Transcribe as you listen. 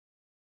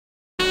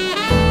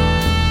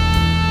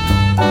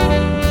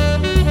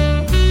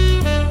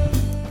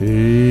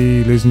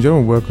Hey, ladies and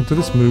gentlemen, welcome to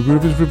the Smooth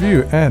Groovers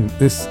Review, and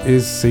this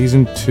is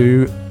Season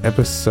 2,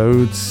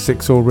 Episode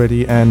 6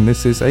 already, and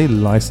this is a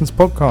licensed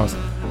podcast.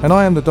 And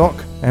I am the Doc,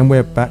 and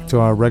we're back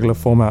to our regular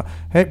format.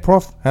 Hey,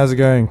 Prof, how's it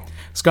going?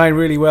 It's going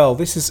really well.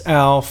 This is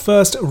our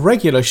first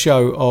regular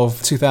show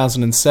of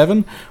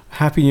 2007.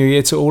 Happy New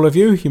Year to all of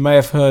you. You may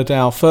have heard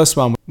our first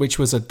one, which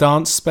was a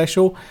dance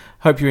special.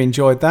 Hope you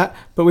enjoyed that.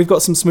 But we've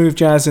got some smooth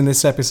jazz in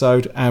this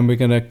episode, and we're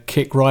going to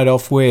kick right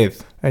off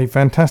with a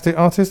fantastic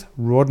artist,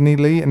 Rodney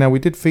Lee. Now, we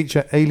did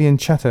feature Alien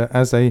Chatter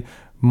as a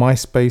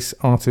MySpace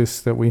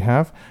artist that we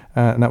have,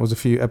 and that was a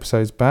few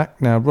episodes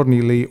back. Now,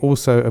 Rodney Lee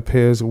also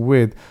appears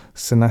with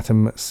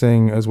Sanatam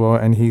Singh as well,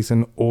 and he's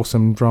an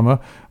awesome drummer.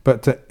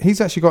 But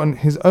he's actually got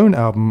his own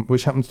album,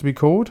 which happens to be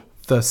called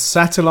The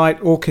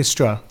Satellite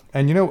Orchestra.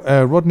 And you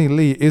know, Rodney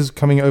Lee is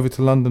coming over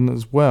to London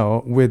as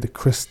well with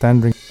Chris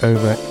Standring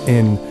over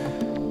in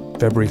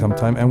February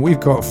sometime. And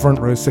we've got front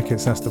row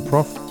tickets. That's the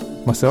Prof,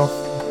 myself,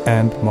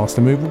 and Master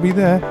Move will be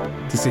there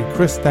to see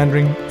Chris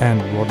Standring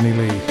and Rodney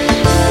Lee.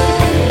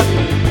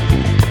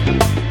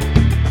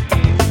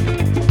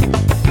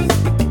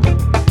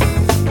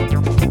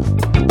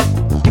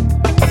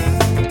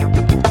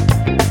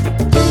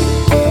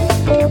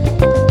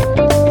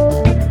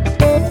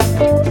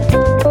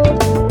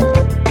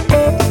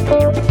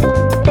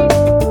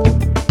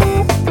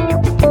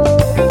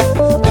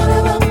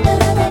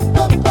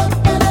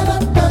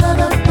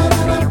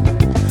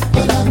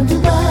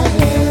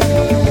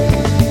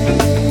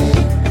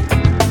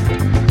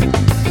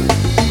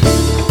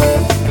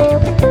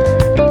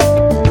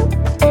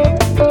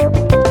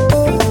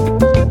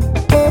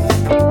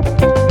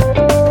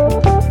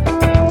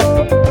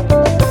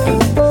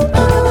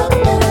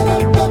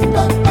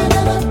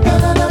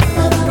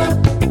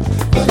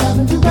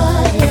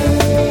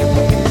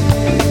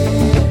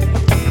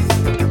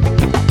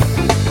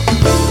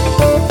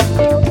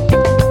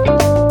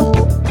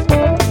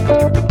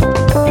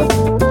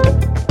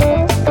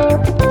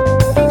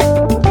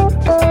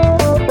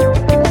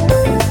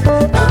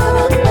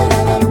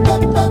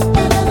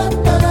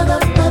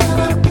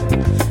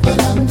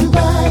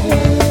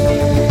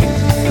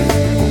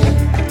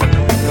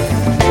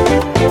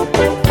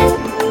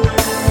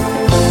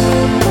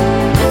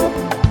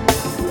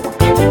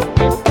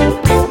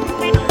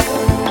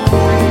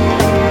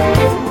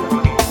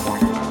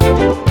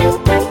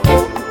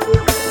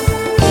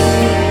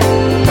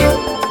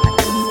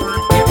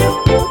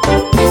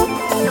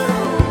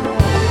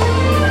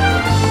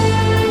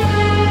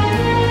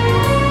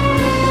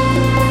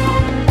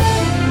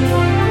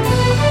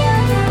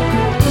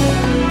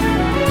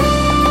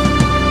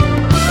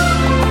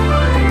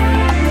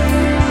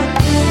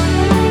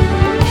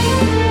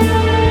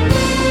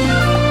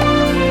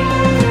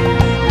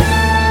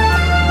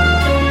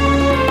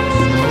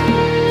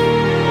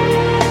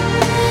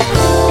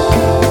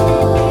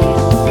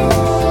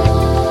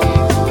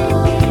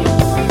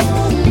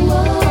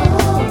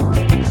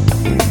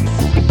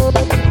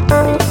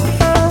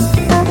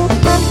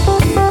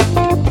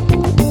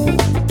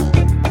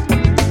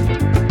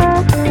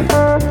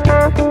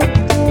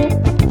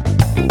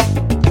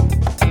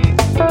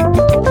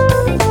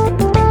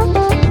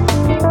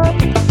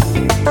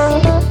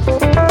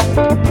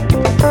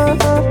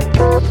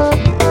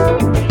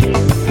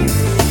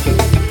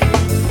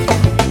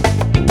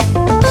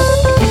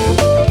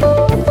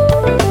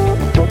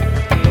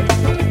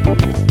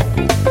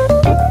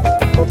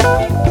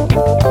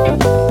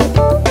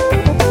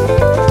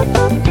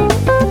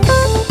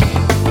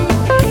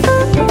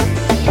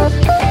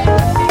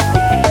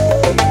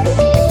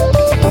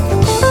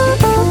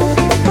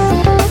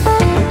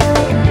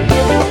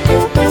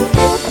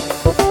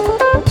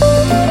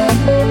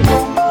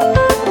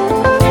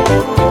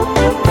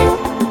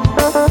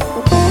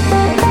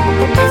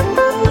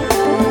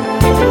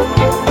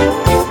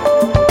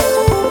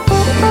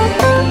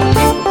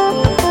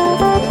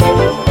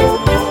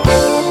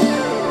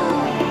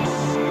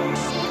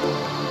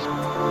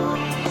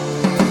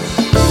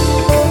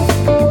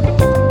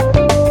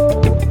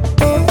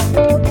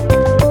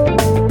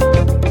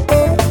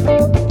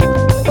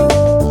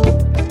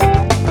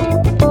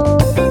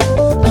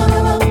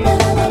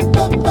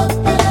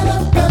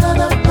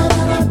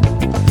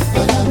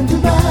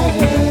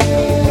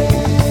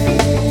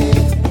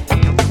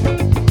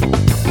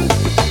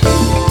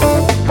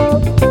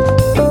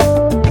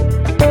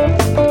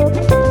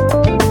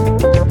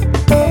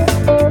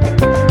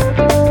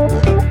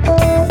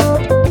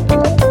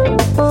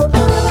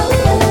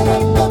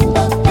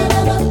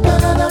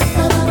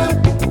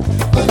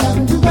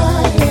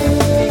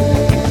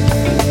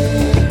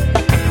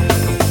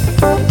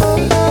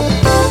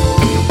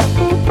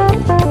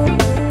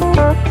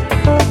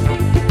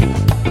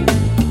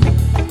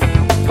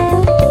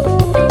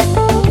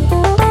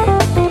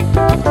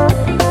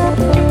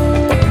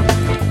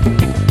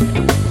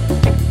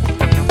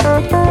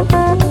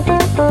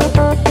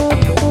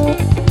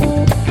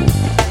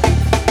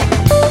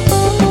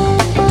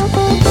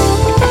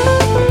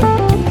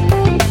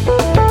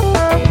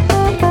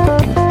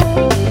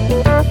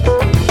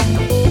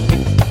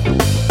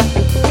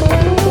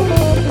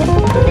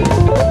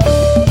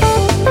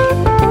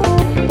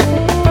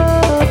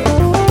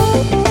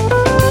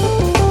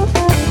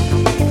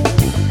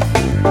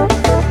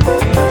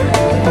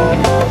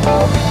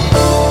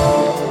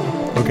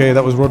 Okay,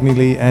 that was Rodney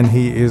Lee, and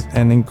he is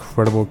an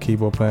incredible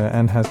keyboard player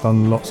and has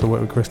done lots of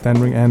work with Chris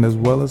Dendring and as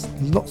well as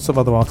lots of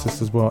other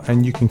artists as well.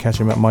 And you can catch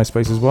him at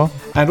MySpace as well.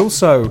 And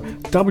also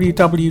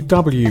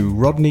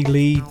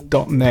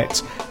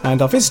www.rodneylee.net.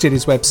 And I visited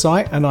his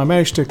website and I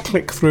managed to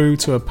click through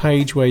to a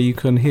page where you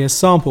can hear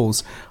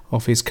samples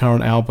of his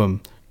current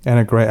album. And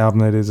a great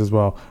album it is as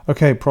well.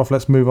 Okay, Prof,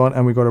 let's move on.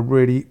 And we've got a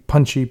really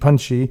punchy,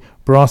 brassy.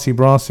 I'd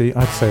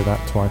say that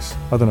twice.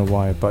 I don't know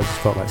why, but I just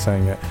felt like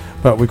saying it.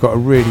 But we've got a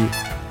really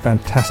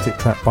fantastic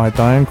track by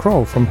Diana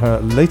Krall from her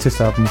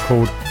latest album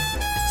called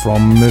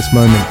From This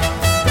Moment.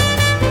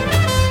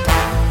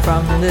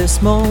 From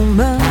this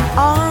moment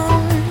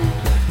on,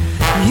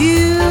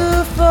 you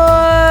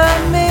for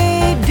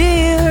me,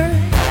 dear,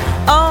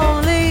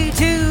 only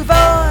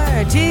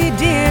 240,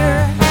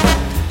 dear.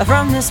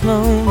 From this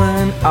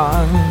moment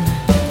on,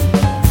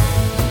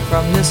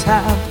 from this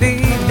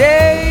happy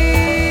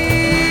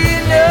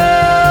day,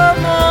 no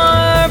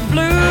more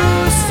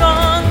blue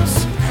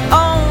songs,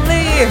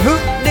 only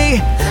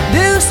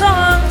hoop-de-doo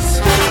songs.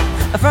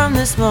 From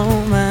this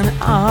moment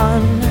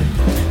on,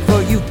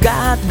 for you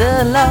got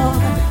the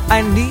love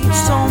I need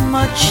so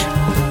much.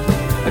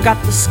 I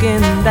got the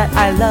skin that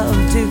I love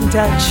to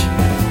touch.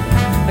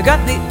 I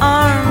got the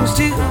arms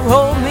to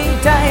hold me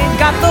tight.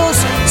 Got those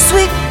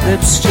sweet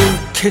lips to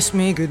kiss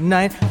me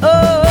goodnight.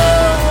 Oh,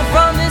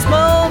 from this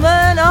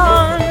moment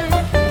on,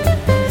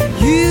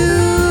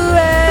 you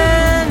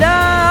and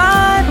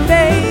I,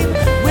 babe,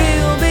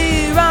 will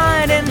be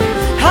riding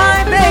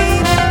high,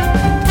 babe.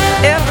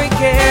 Every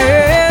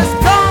care is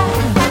gone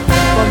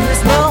from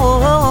this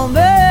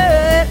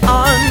moment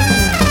on.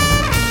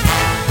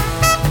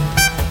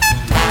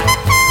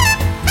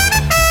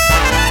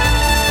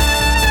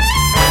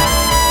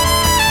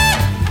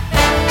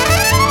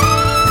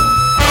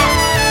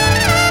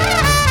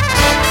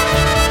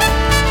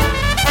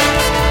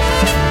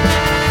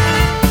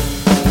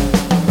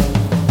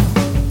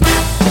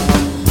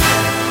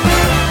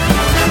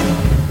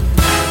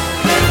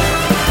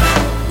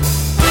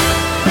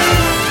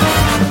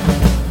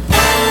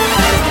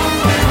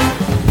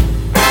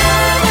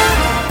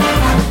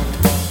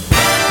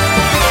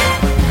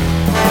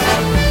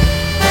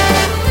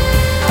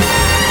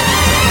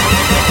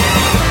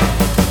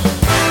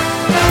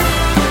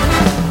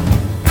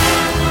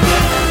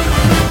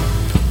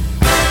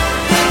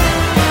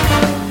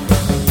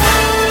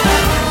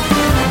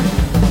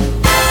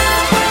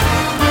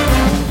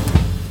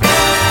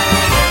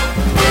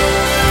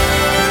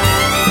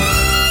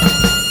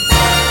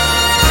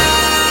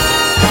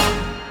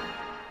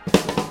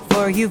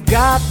 You've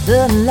got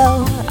the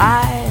love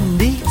I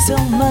need so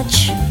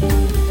much.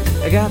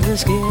 I got the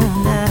skin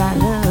that I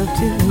love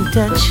to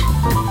touch.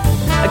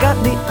 I got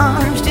the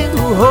arms to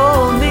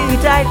hold me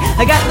tight.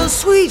 I got the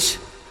sweet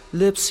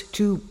lips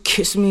to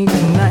kiss me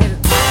goodnight.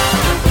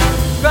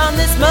 From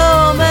this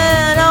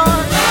moment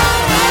on,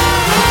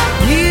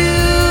 you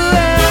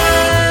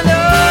and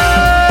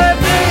I,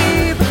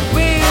 babe,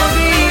 we'll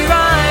be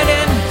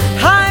riding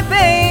high,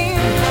 babe.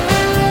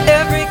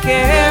 Every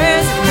care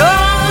is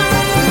gone.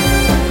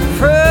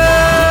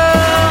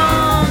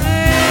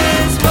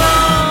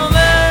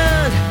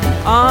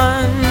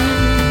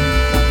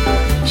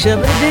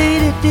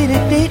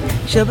 Shabba-da-dee-dee-dee-dee,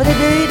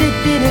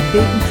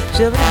 shabba-da-dee-dee-dee-dee,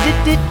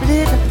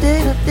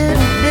 shabba-da-dee-dee-dee-dee,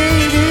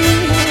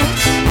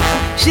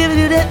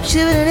 shibba-doo-dee,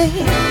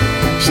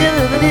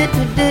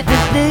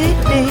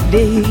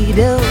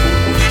 shibba-da-dee-dee-dee-dee-dee-dee-doo.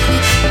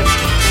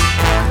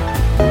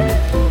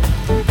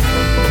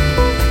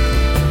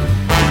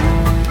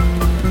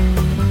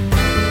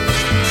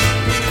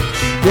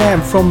 Yeah,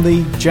 and from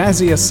the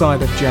jazzier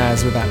side of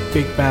jazz with that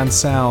big band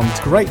sound.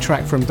 Great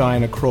track from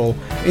Diana Krall.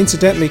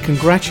 Incidentally,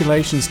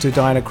 congratulations to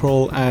Diana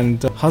Krall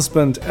and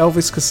husband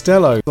Elvis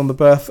Costello on the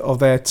birth of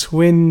their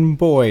twin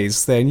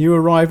boys. Their new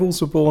arrivals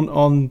were born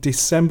on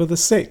December the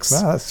 6th.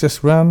 Wow, that's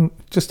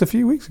just a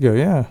few weeks ago,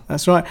 yeah.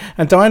 That's right.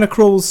 And Diana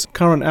Krall's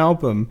current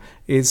album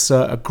is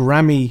a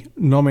Grammy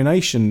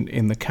nomination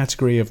in the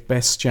category of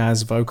Best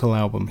Jazz Vocal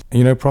Album.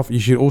 You know, Prof, you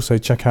should also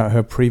check out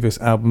her previous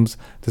albums.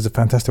 There's a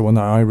fantastic one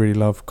that I really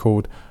love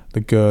called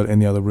The Girl in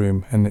the Other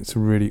Room, and it's a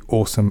really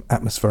awesome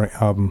atmospheric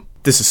album.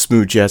 This is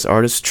smooth jazz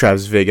artist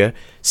Travis Vega,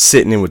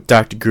 sitting in with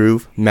Dr.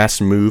 Groove,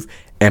 Master Move,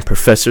 and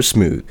Professor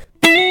Smooth.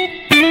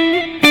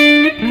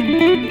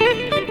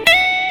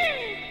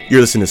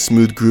 You're listening to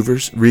Smooth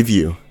Groovers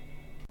Review.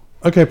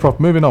 Okay, Prof,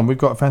 moving on. We've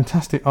got a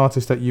fantastic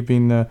artist that you've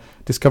been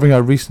discovering. I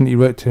recently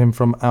wrote to him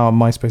from our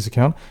MySpace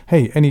account.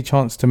 Hey, any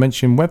chance to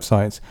mention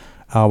websites?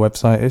 Our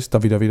website is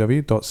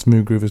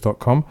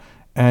www.smoothgroovers.com,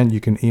 and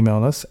you can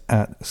email us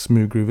at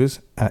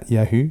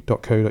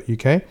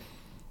smoothgroovers@yahoo.co.uk.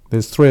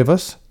 There's three of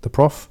us, the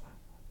Prof,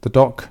 the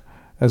Doc,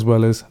 as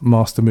well as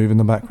Master Move in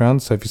the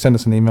background. So if you send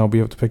us an email, we'll be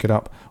able to pick it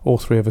up. All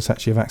three of us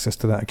actually have access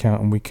to that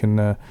account, and we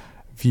can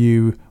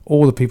view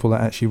all the people that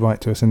actually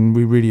write to us, and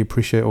we really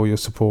appreciate all your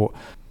support.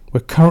 We're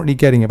currently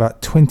getting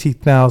about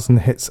 20,000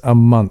 hits a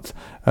month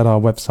at our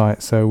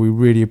website, so we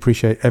really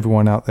appreciate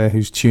everyone out there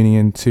who's tuning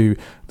in to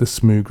the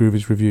Smooth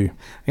Groovers review.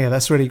 Yeah,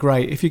 that's really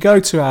great. If you go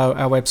to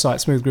our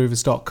website,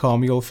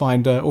 smoothgroovers.com, you'll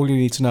find all you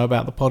need to know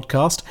about the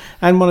podcast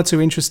and one or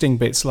two interesting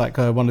bits, like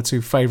one or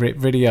two favourite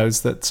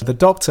videos that the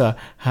Doctor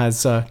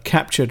has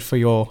captured for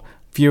your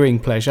viewing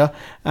pleasure.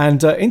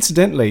 And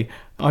incidentally,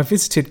 I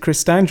visited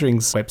Chris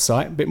Standring's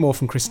website, a bit more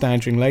from Chris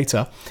Standring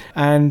later,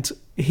 and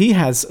he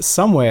has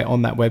somewhere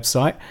on that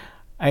website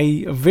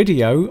a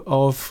video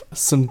of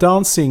some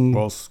dancing...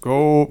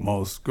 Moscow.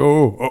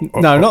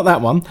 No, not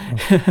that one.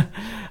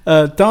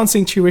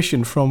 Dancing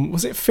Tuition from,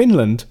 was it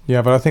Finland?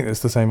 Yeah, but I think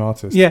it's the same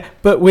artist. Yeah,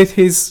 but with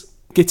his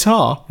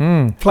guitar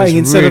playing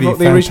instead really of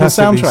the original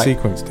soundtrack.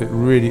 Sequenced. It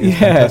really is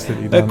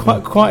fantastically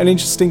done. Quite an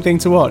interesting thing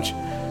to watch.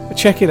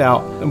 Check it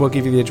out, and we'll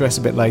give you the address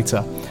a bit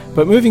later.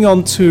 But moving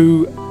on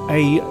to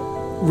a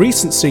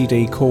recent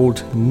CD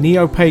called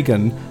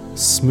Neo-Pagan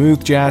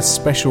Smooth Jazz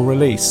Special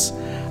Release,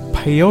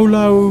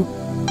 Paolo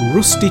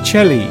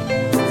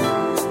Rusticelli.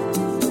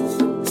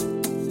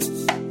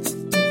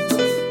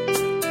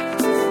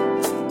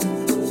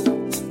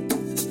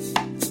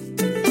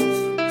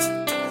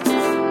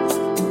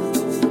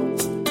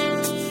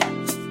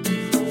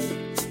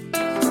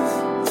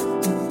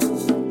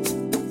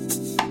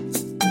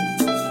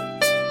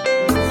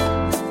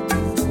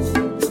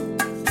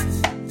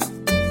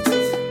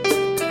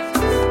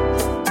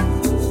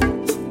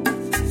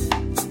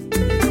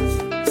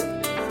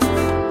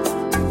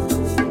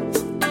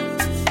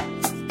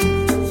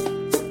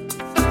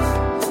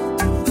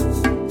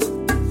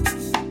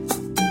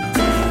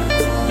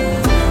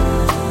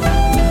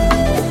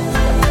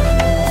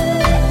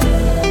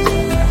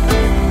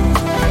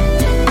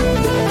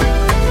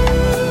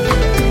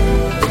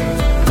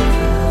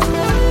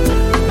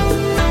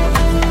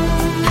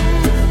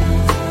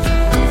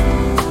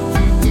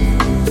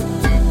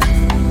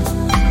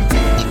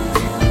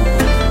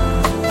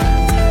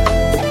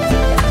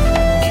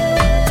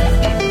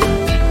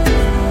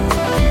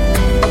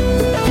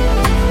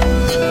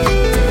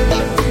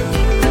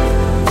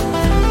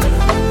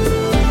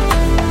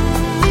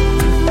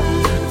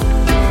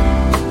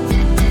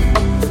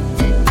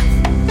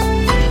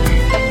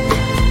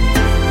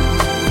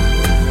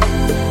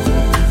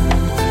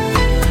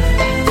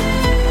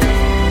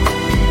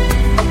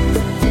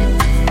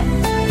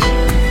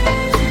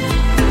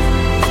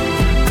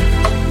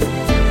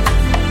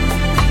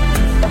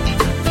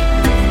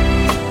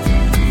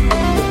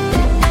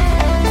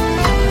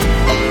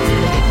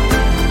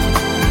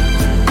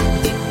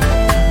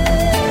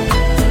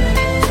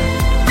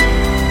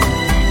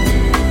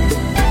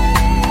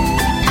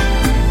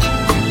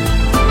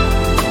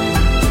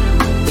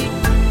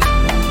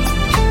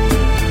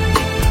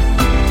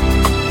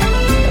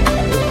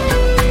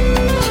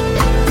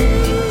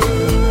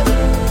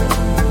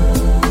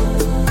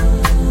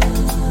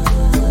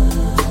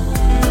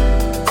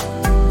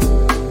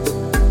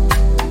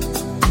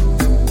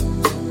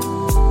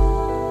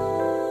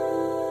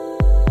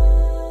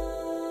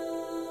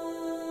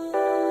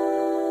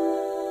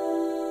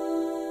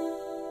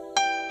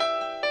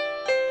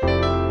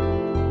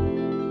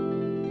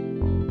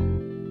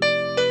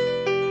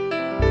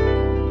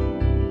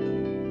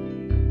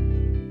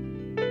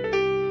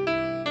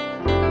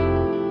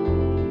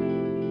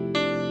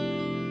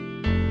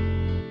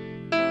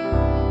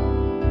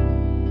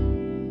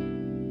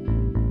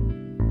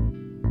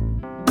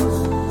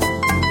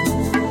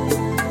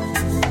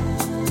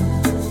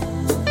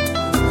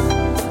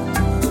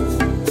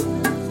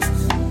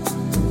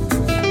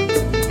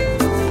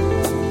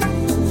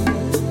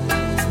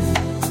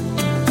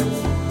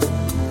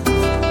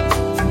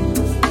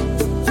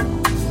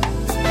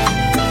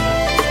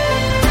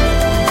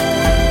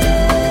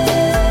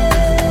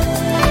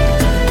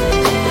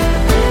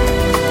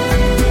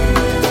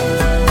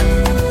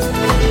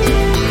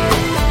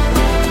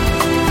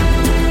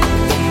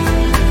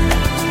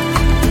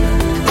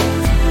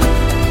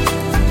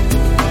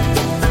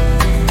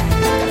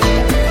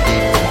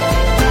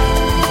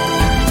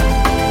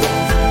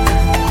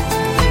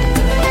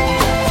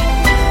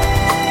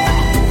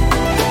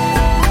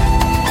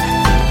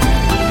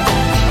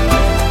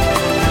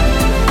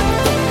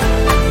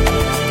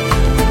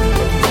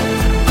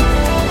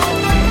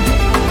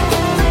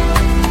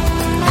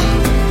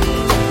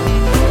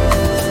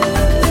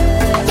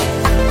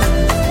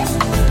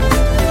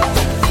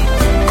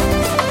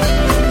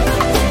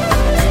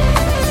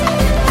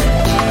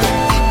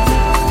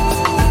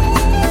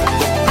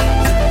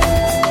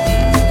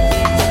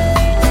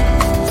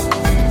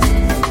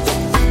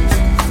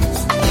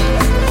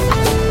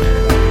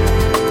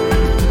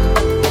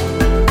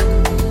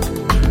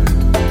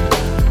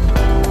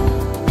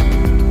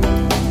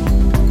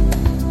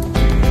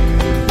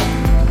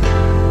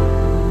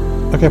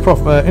 Okay,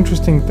 Prof,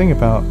 interesting thing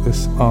about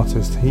this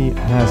artist, he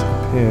has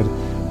appeared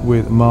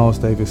with Miles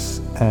Davis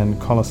and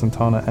Carlos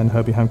Santana and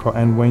Herbie Hancock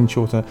and Wayne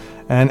Shorter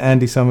and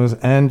Andy Summers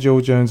and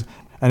Joel Jones,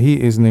 and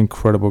he is an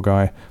incredible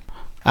guy.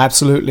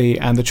 Absolutely,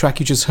 and the track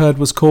you just heard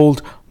was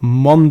called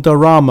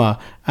Mondarama,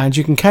 and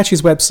you can catch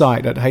his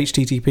website at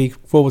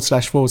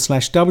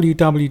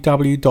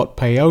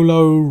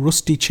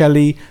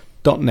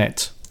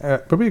http://www.paolorusticelli.net.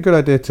 Probably a good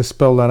idea to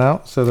spell that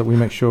out so that we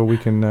make sure we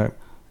can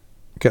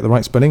get the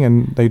right spelling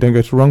and they don't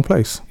go to the wrong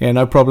place. Yeah,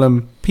 no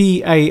problem.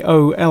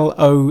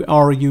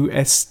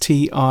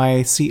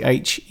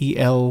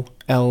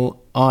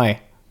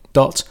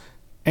 PAOLORUSTICHELLI.net.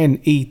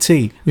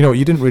 You know what,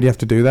 you didn't really have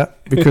to do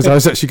that because I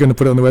was actually going to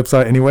put it on the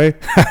website anyway.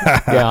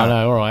 Yeah, I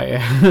know, all right.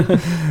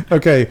 Yeah.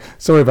 Okay,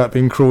 sorry about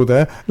being cruel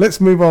there.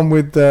 Let's move on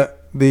with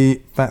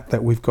the fact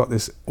that we've got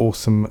this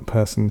awesome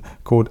person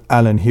called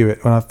Alan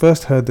Hewitt. When I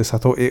first heard this, I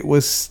thought it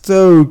was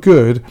so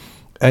good,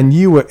 and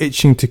you were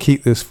itching to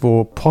keep this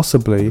for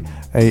possibly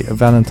a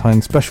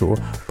Valentine special,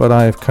 but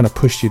I've kind of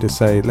pushed you to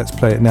say, let's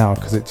play it now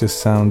because it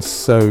just sounds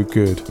so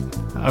good.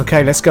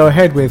 Okay, let's go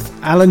ahead with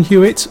Alan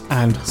Hewitt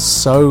and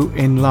So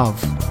In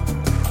Love.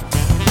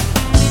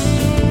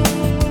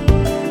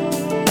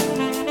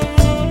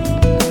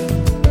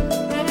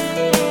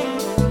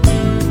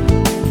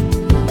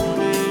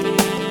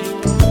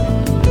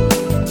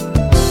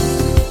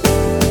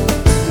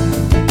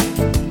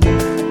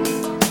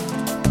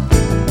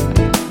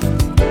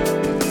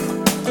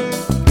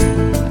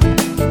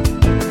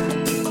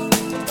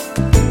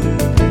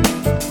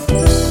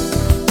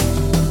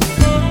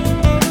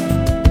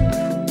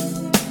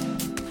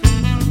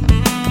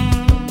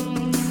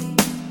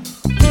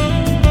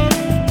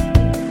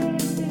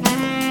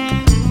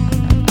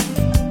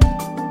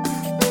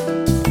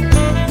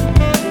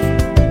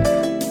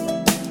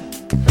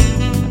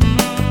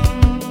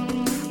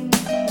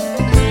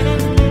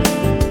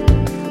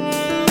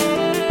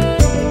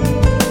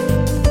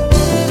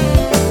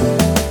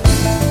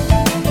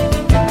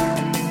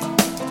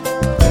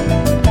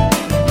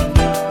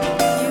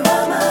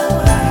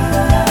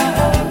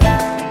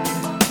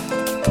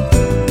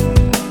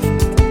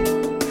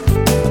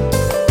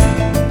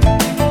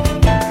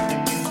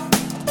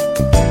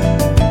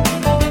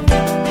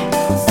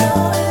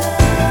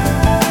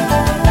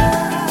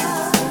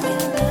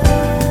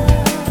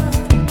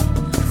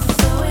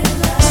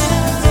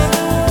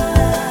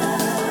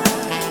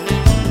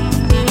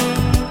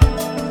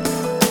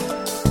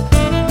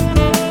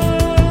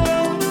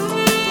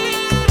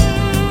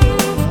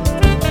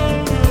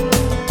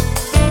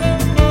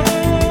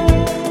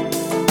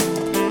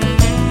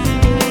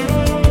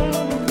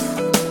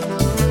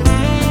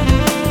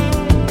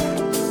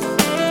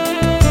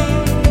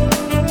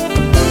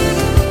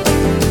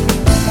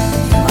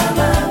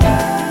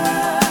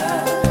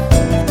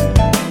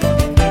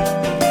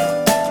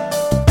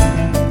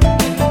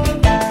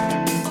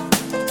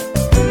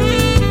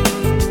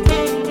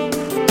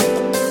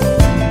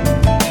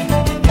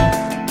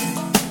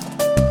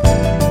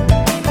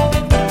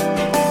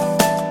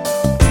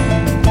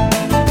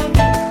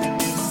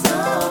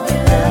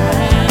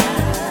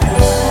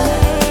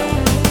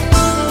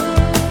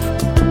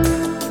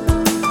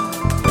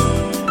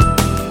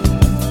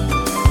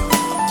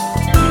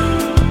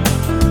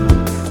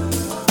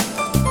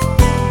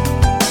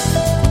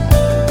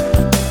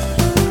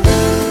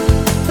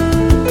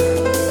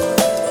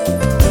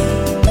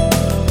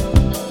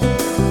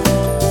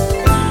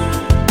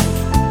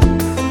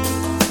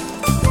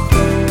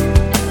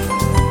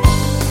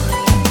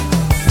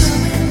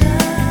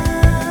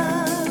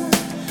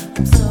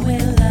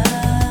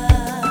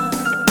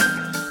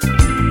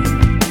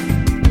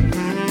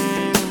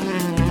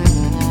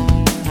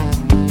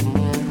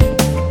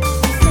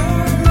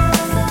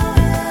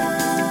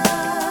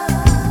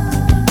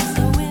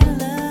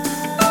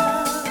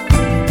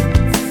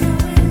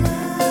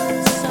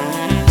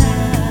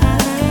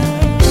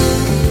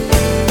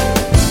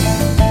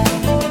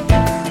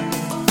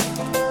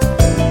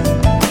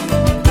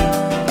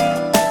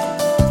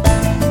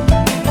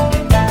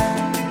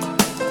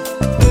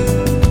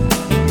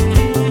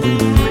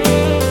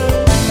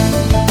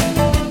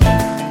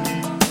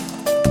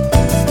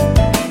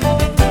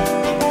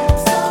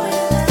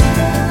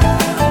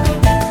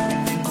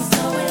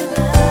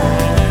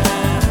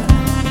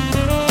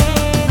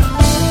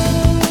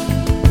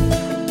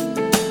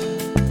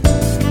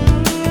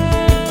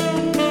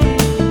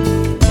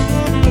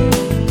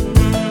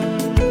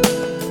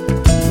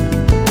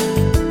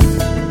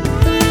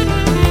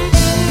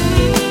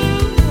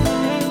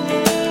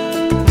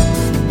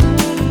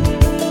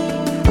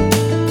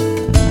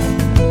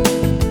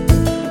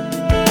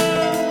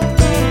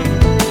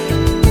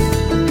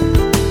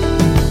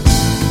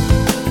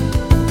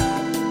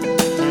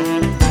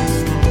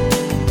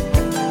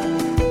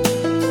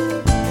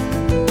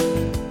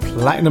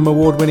 Platinum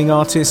Award-winning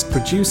artist,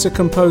 producer,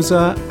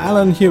 composer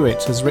Alan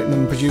Hewitt has written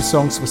and produced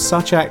songs for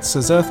such acts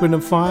as Earth,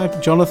 Wind & Fire,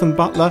 Jonathan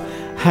Butler,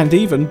 and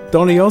even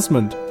Donny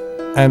Osmond.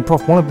 And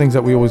Prof, one of the things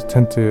that we always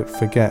tend to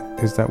forget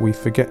is that we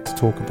forget to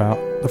talk about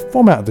the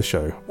format of the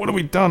show. What have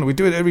we done? We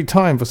do it every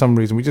time for some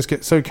reason. We just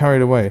get so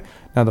carried away.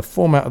 Now, the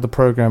format of the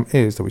program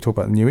is that we talk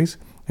about the newies,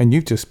 and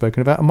you've just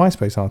spoken about a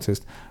MySpace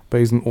artist, but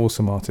he's an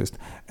awesome artist.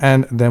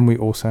 And then we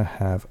also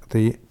have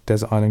the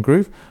Desert Island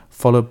Groove,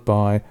 followed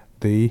by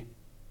the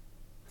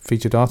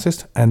featured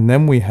artist, and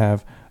then we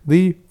have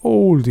the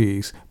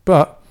oldies.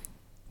 But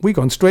we've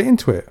gone straight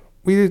into it.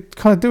 We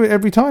kind of do it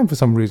every time for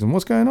some reason.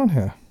 What's going on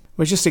here?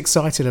 We're just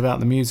excited about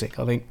the music,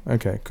 I think.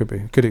 Okay, could be.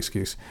 Good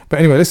excuse. But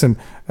anyway, listen,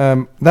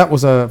 that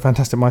was a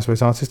fantastic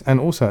MySpace artist, and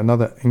also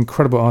another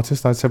incredible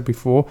artist. I said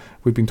before,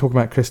 we've been talking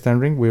about Chris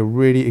Standring. We're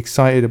really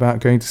excited about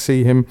going to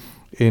see him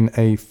in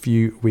a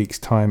few weeks'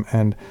 time.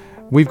 And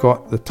we've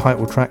got the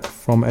title track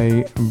from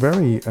a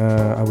very,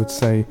 I would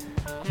say,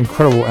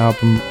 incredible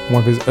album,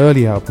 one of his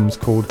early albums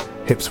called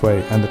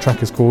Hipsway. And the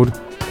track is called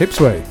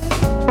Hipsway.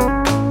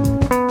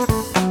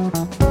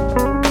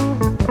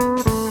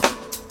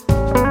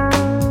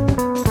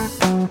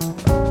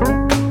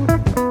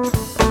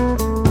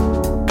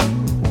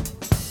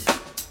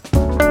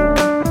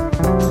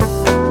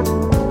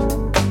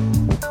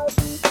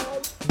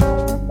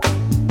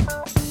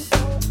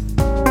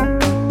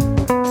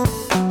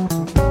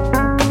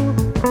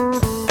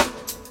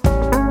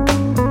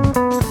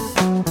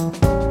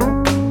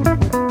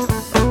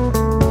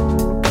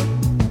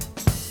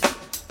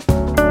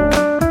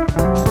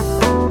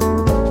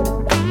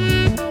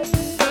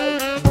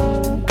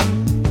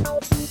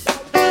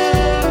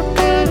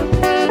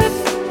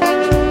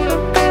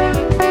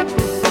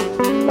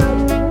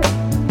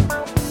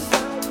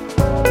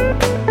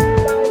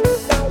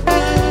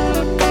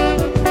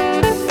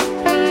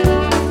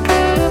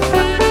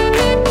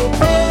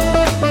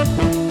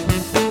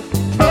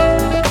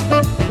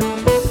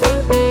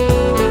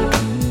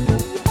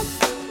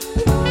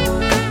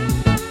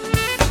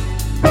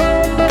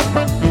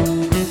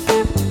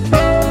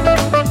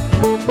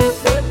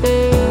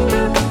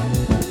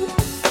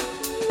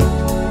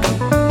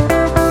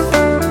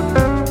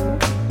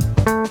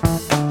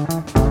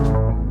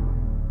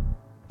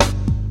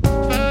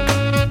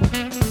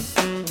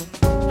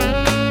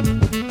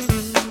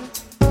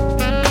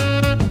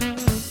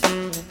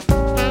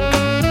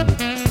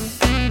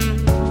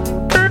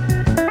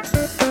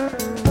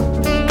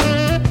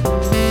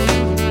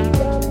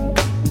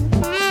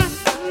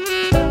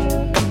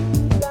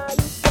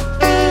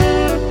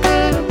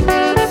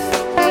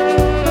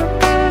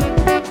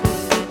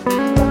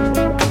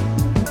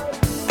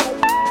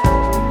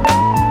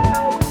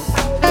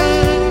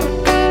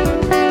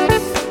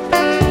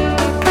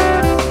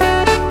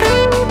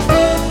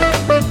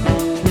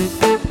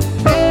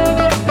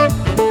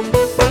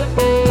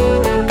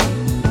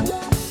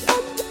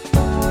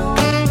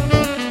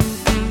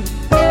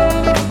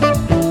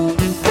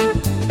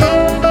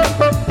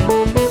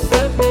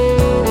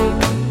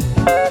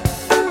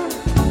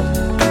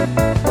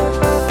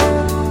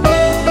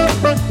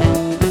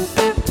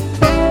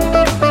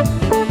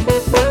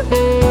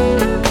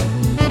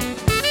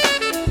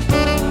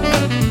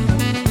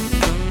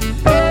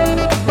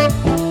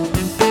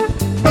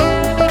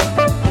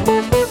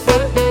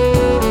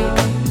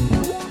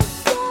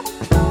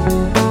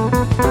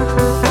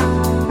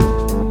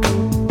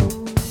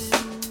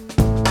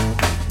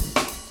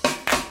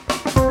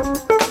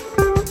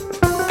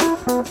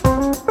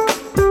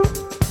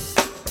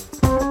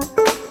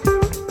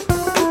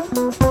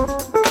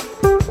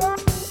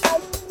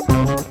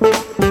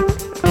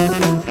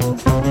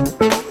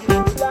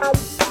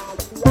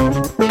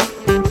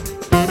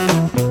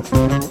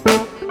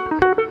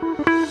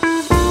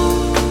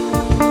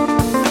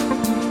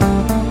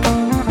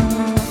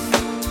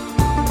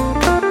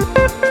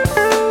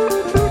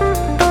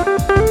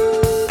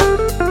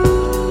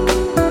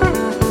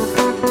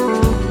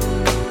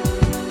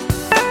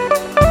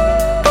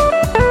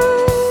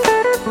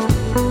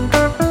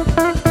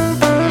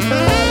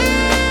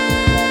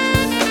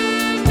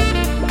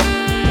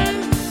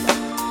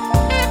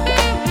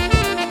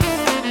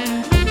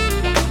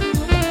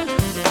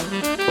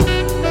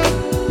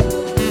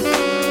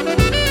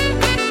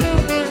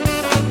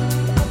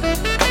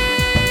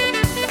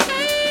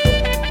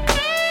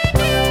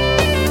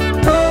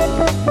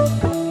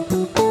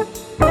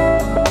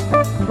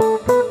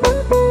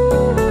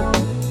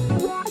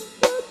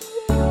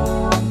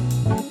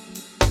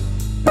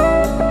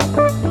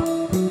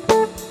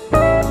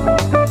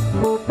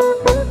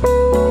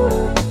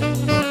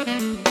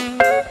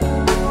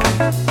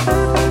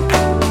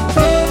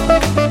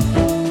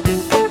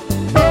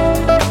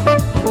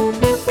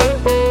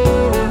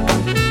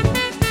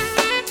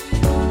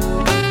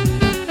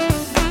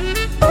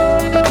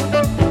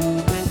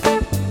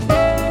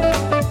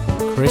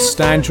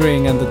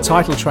 Standring and the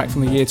title track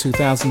from the year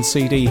 2000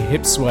 CD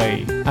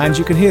Hipsway. And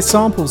you can hear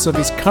samples of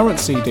his current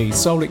CD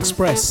Soul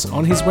Express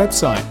on his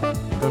website.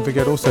 Don't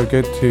forget also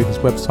go to his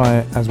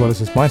website as well as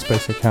his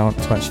MySpace account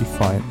to actually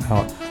find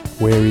out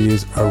where he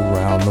is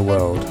around the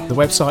world. The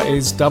website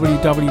is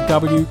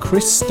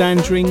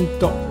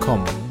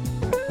www.chrisstandring.com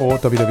or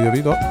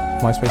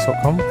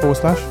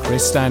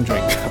www.myspace.com/Chris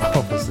Standring.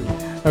 Obviously.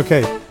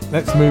 Okay,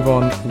 let's move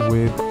on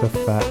with the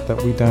fact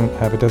that we don't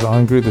have a Desert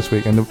Island Groove this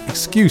week, and the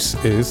excuse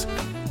is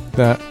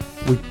that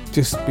we've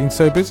just been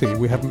so busy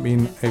we haven't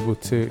been able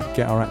to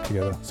get our act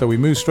together. So we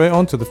move straight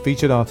on to the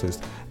featured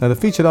artist. Now the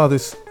featured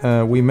artist,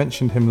 we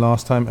mentioned him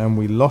last time and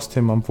we lost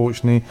him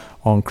unfortunately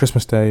on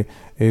Christmas Day,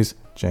 is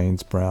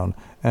James Brown,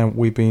 and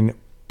we've been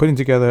putting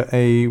together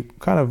a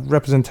kind of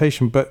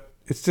representation, but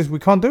it's just we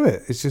can't do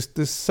it. It's just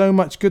there's so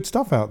much good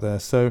stuff out there.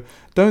 So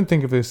don't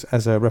think of this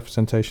as a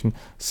representation.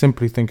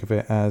 Simply think of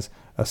it as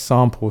a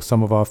sample of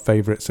some of our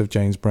favorites of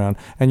James Brown.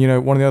 And, you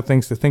know, one of the other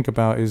things to think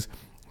about is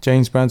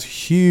James Brown's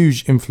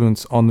huge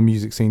influence on the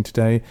music scene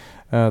today.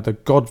 The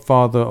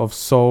godfather of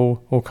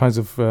soul, all kinds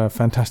of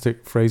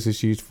fantastic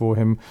phrases used for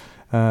him.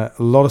 A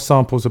lot of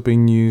samples are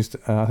being used.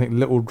 I think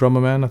Little Drummer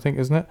Man,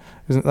 isn't it?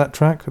 Isn't that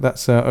track?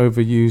 That's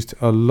overused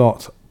a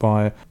lot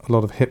by a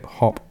lot of hip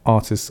hop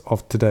artists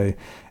of today.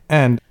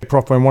 And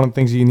Prof, and one of the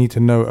things you need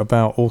to know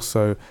about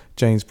also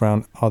James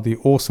Brown are the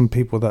awesome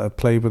people that have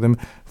played with him.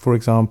 For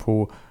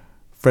example,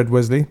 Fred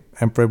Wesley.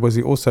 And Fred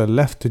Wesley also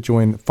left to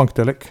join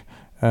Funkadelic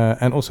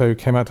and also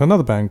came out to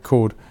another band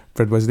called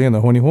Fred Wesley and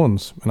the Horny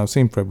Horns. And I've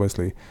seen Fred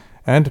Wesley.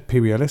 And Pee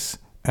Wee Ellis.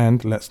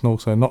 And let's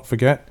also not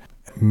forget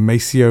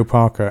Maceo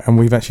Parker. And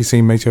we've actually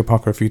seen Maceo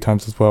Parker a few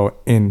times as well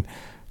in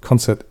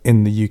concert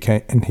in the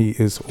UK, and he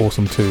is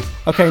awesome too.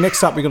 Okay,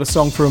 next up we got a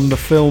song from the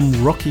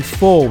film Rocky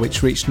IV,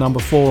 which reached number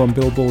 4 on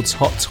Billboard's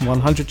Hot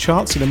 100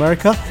 charts in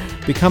America,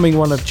 becoming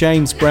one of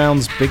James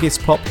Brown's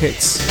biggest pop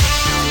hits.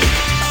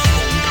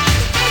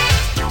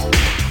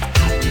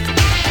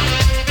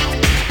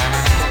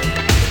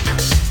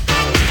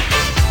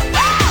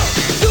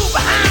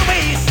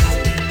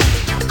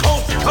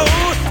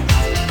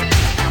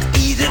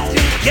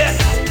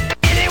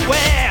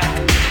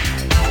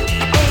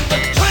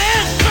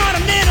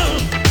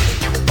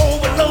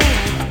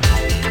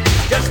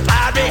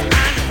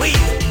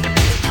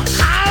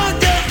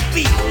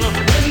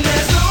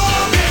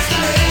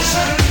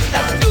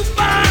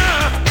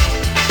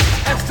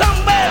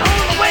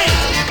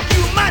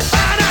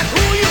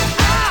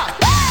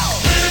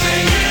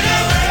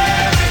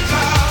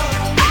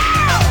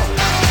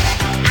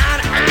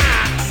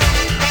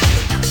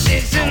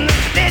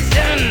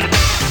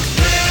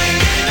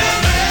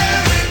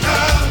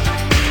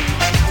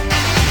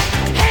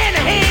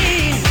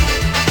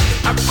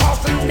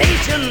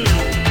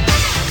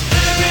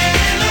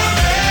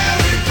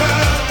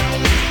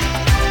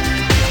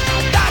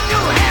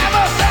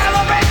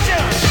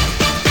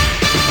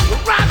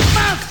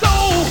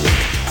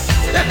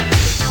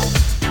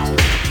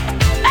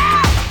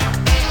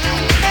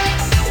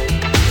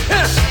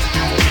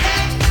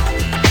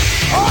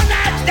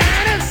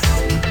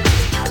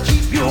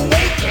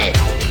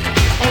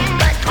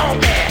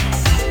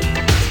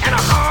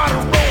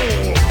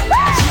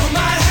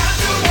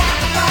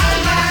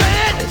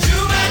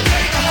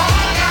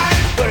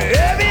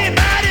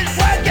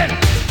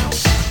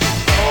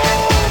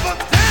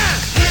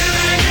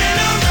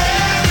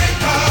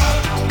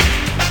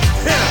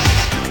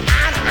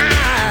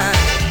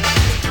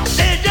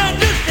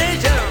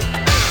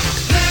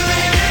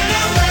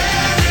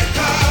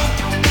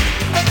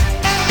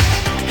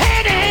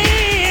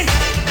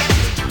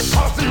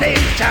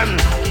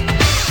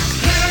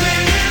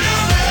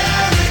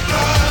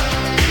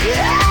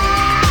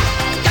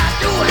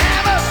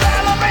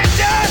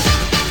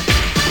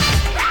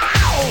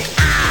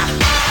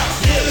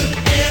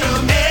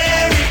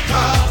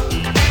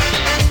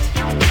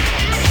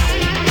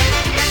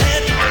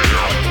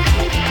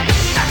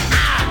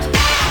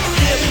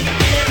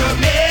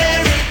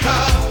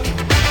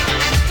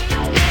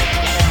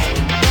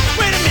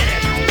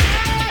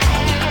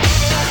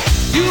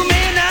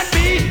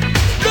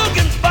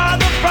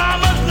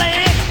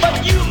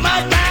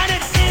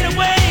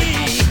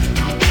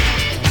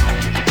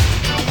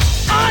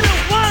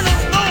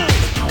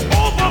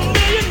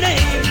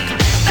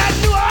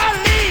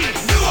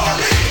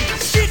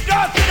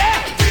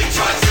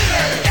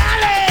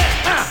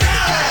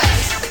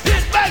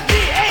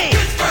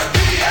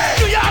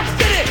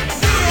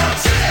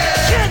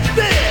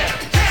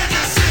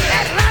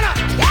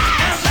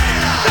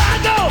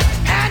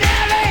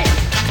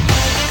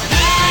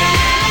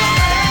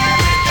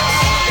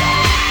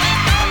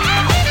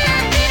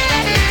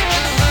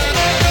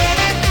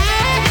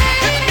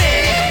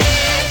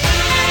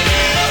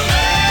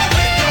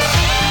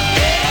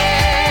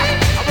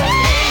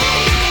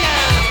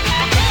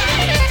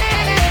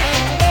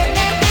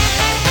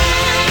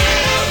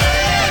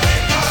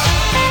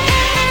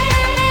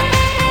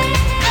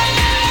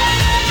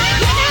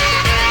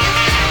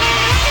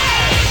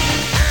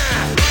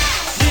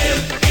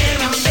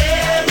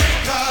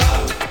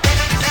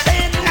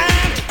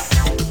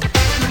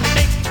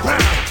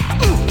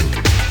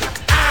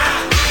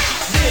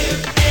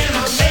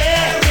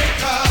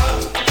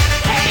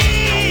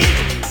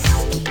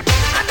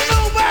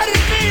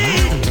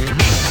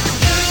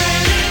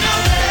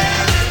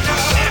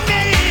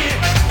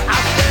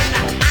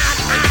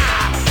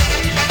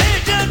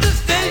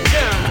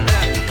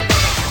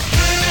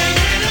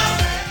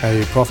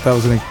 Hey, Prof, that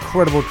was an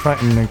incredible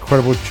track and an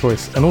incredible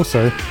choice. And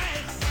also,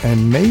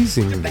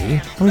 amazingly,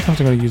 how many times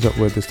am I going to use that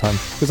word this time?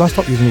 Because I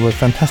stopped using the word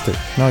fantastic.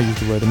 Now I use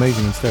the word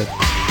amazing instead.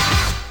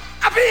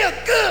 I feel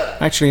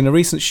good. Actually, in a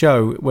recent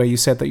show where you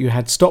said that you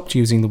had stopped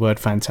using the word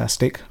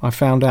fantastic, I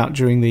found out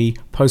during the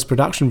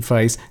post-production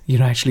phase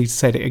you'd actually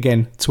said it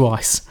again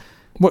twice.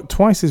 What,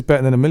 twice is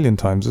better than a million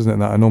times, isn't it,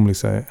 that I normally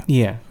say it?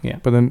 Yeah.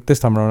 But then this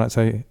time around I'd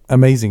say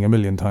amazing a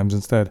million times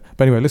instead.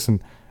 But anyway,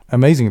 listen,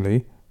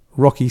 amazingly,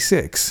 Rocky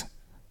 6,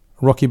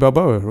 Rocky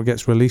Balboa,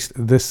 gets released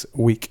this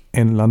week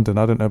in London.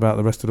 I don't know about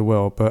the rest of the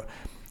world, but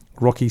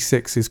Rocky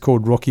 6 is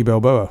called Rocky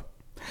Balboa.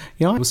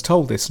 Yeah, I was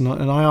told this, and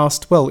I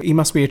asked, well, he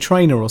must be a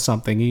trainer or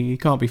something. He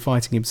can't be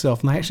fighting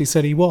himself. And they actually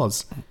said he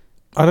was.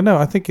 I don't know.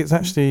 I think it's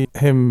actually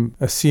him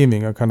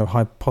assuming a kind of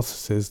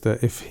hypothesis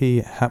that if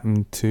he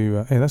happened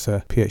to... hey, that's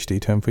a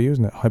PhD term for you,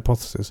 isn't it?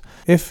 Hypothesis.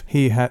 If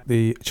he had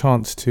the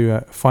chance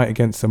to fight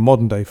against a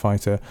modern-day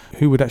fighter,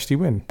 who would actually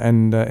win?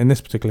 And in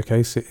this particular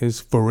case, it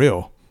is for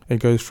real. It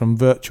goes from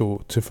virtual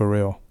to for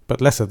real. But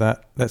less of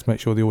that. Let's make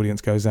sure the audience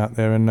goes out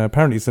there. And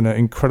apparently it's an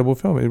incredible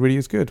film. It really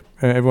is good.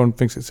 Everyone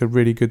thinks it's a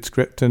really good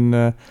script,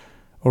 and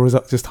or is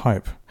that just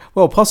hype?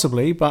 Well,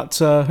 possibly, but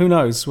who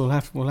knows? We'll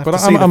have to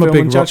see the I'm film a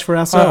big and judge for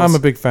ourselves. I'm a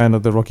big fan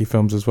of the Rocky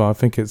films as well. I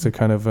think it's a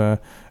kind of... I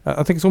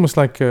think it's almost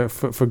like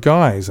for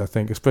guys, I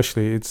think,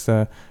 especially, it's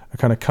a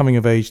kind of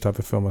coming-of-age type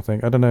of film, I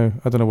think. I don't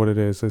know what it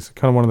is. It's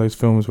kind of one of those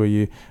films where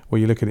you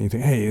look at it and you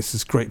think, hey, this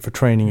is great for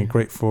training and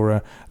great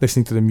for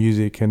listening to the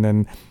music. And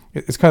then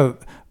it's kind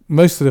of...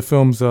 Most of the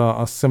films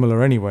are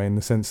similar anyway, in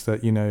the sense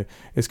that,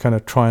 it's kind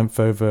of triumph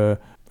over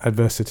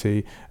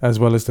adversity, as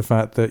well as the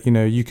fact that,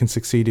 you can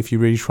succeed if you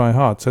really try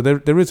hard. So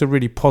there is a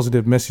really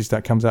positive message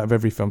that comes out of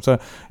every film. So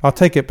I'll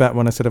take it back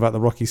when I said about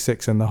the Rocky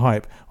 6 and the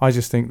hype. I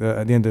just think that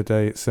at the end of the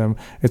day, it's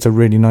a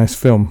really nice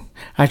film.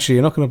 Actually,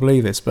 you're not going to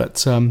believe this,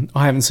 but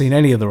I haven't seen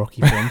any of the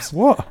Rocky films.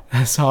 What?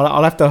 So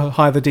I'll have to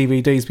hire the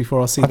DVDs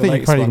before I see the latest one.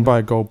 I think you can buy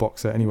a gold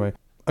box set anyway.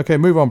 Okay,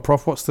 move on,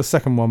 Prof. What's the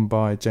second one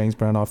by James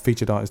Brown, our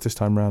featured artist this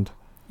time round?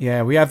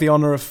 Yeah, we have the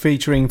honour of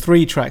featuring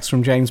 3 tracks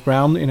from James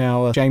Brown in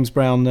our James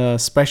Brown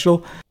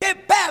special.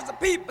 Get past the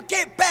people,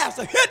 get past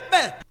the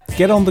hitman.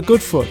 Get on the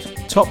Good Foot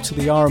topped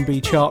the R&B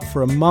chart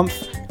for a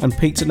month and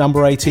peaked at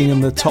number 18 in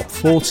the top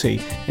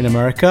 40 in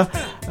America.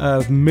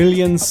 A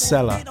million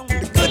seller.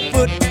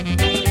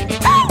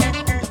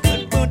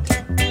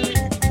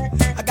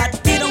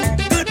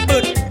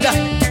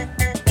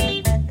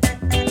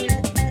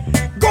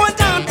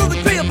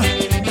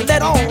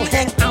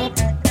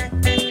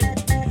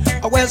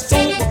 Well,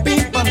 sober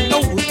people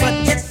know what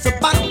it's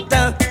about.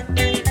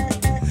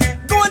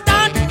 Going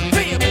down to the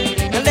crib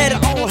and let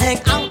it all hang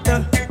out.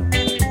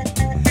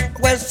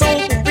 Well,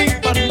 sober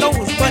people know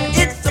what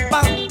it's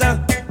about.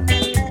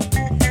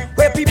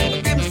 Where people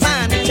give a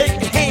sign and shake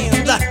their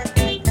hands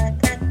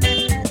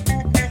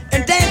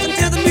and dancing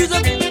to the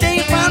music, the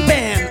James Brown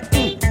band.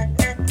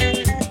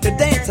 They're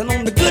dancing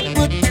on the good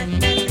foot.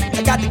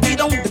 I got to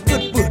get on the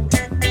good foot.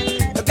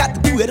 I got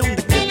to do it on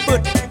the good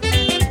foot.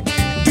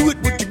 Do it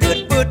with your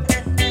good foot.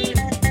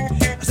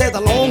 The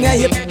long hair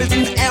hippies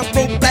and the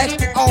afro blacks,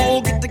 they all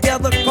get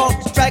together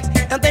across the tracks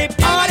and they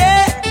party.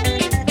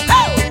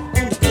 Oh,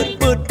 on the good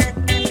foot.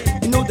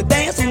 They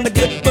dance on the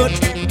good foot.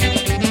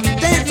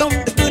 Dance on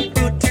the good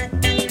foot.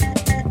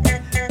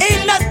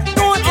 Ain't nothing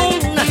going on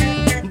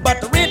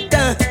but the rent.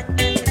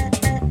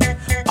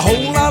 A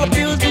whole lot of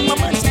bills and my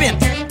money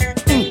spent.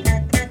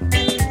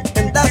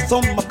 And that's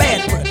on my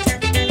bad foot.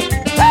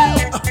 Oh.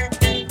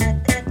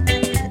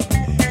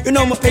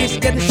 My face is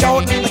getting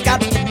short and I got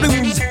the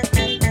blues.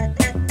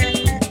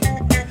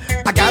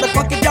 I got a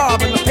funky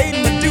job and I paid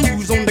my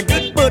dues on the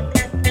good foot.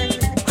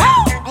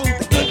 Oh, on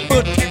the good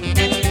foot.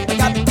 I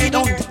got to get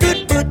on the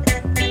good foot.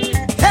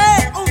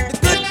 Hey, on the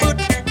good foot.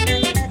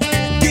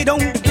 Get on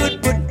the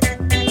good foot.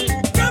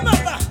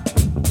 Grandmother,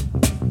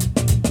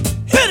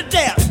 hit it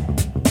there.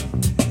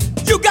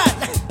 You got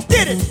it.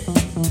 Get it.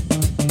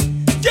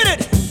 Get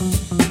it.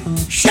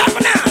 Shop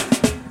it now.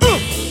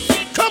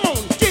 Come on,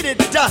 get it.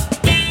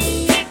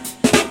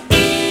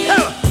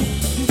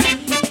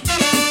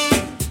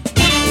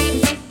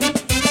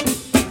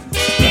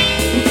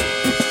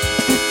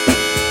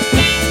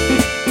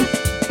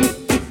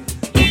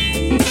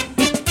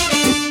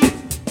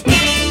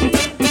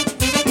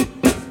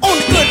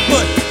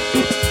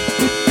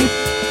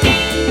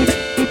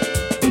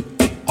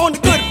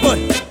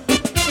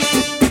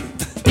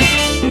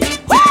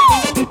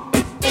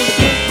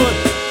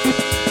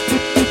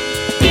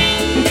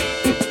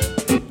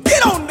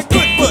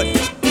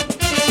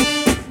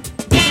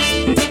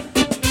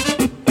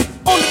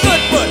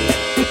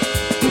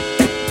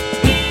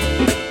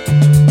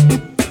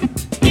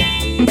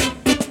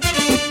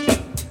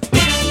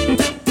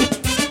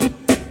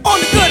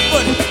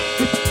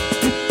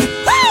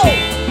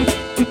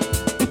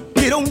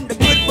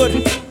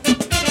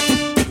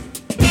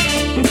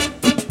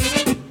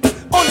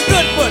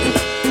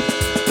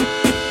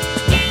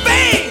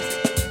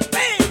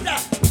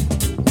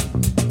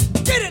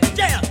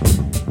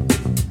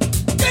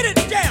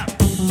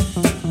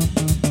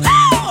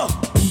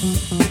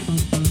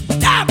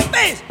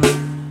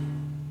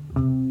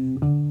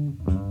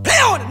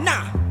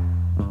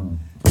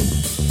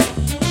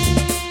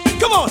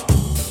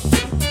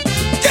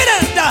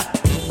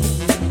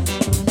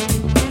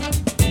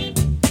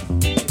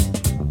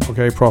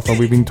 Okay, Prof, and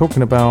we've been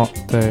talking about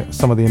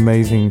some of the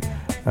amazing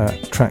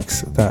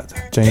tracks that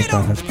James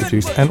Brown has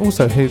produced, and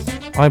also his,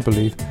 I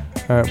believe,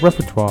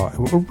 repertoire,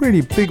 a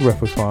really big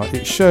repertoire.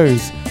 It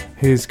shows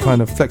his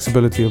kind of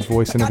flexibility of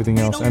voice and everything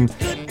else. And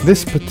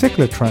this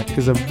particular track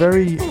is a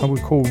very, I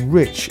would call,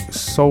 rich,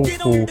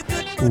 soulful,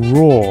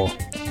 raw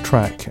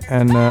track.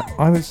 And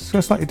it's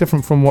slightly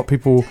different from what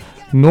people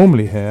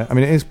normally hear. I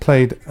mean, it is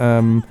played,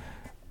 I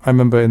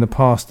remember in the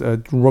past,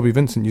 Robbie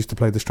Vincent used to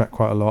play this track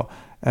quite a lot.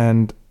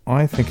 And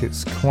I think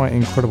it's quite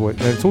incredible.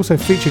 It's also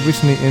featured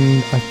recently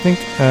in, I think,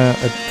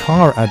 a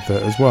car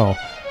advert as well,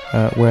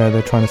 where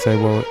they're trying to say,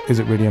 well, is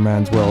it really a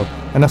man's world?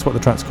 And that's what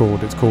the track's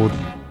called. It's called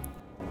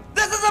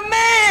This is a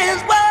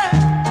man's world.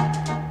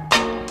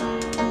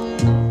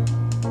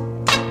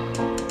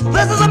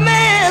 This is a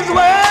man's world.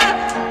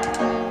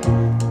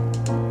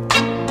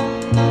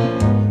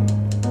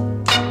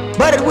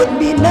 But it wouldn't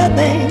be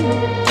nothing,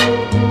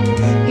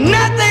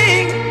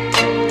 nothing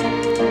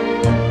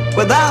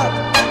without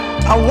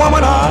a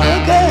woman or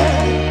a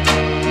girl.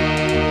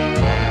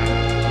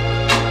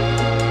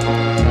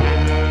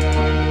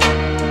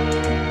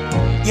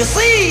 You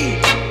see,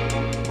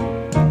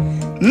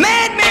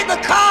 man made the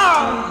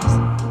cars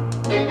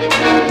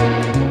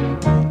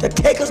to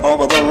take us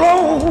over the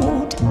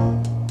road.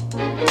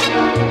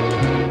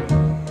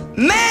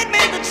 Man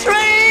made the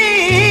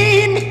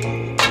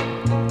train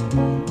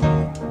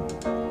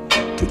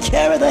to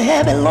carry the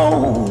heavy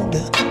load.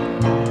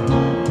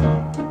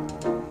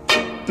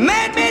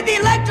 Man made the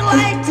electric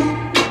light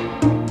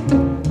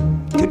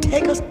to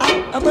take us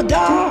out of the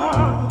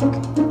dark.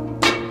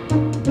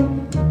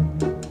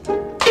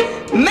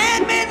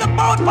 Man made the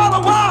boat for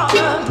the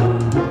water,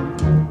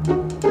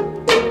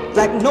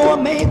 like Noah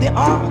made the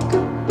ark.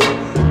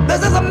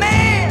 This is a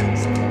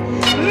man's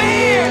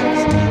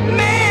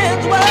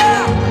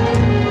world.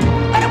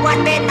 But it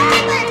wouldn't be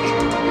nothing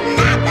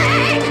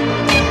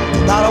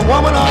without a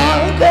woman or a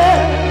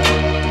girl.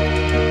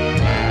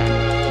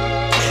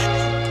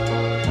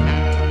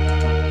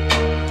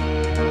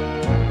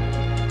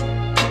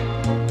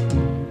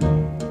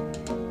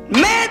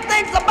 Man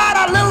thinks about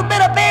a little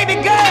bit of baby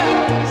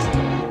girls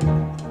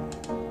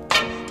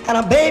and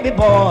a baby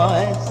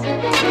boys.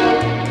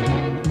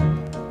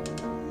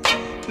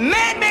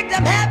 Man make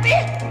them happy,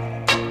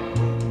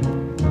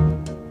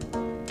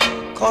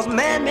 'cause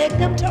man make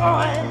them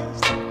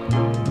toys.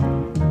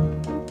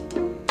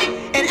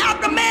 And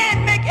after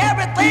man make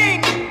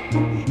everything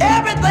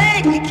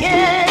he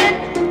can,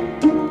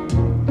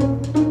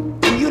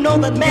 you know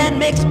that man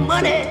makes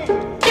money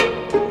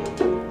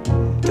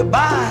to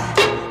buy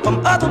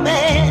from other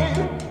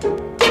men.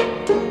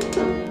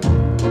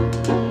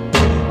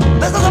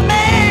 This is a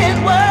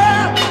man's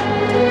world,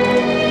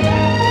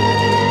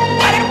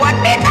 but it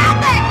wouldn't be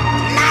nothing,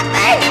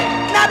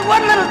 not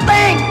one little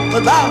thing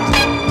without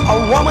a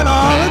woman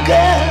or a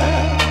girl.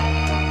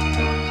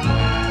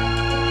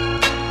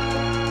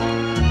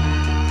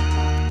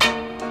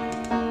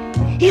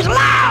 He's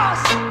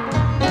lost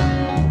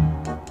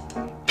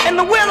in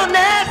the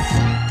wilderness.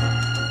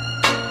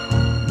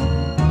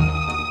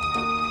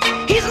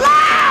 He's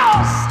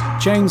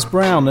lost. James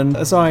Brown, and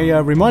as I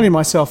reminded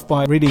myself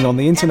by reading on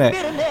the internet,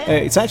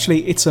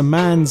 it's a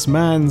man's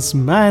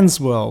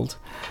world,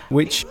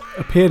 which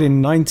appeared in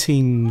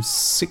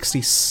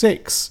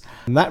 1966,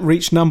 and that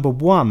reached number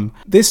 1.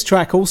 This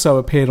track also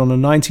appeared on a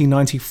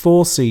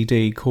 1994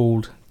 CD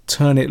called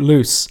Turn It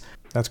Loose.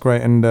 That's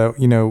great. And,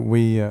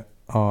 we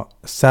are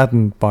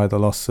saddened by the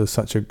loss of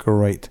such a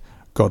great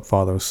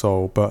godfather of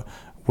soul, but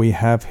we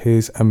have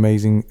his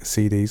amazing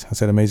CDs. I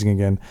said amazing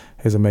again.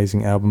 His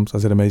amazing albums. I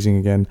said amazing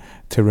again,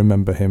 to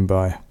remember him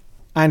by.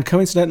 And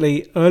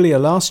coincidentally, earlier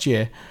last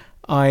year,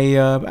 I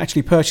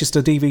actually purchased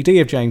a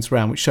DVD of James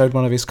Brown, which showed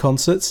one of his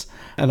concerts,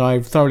 and I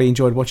thoroughly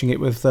enjoyed watching it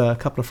with a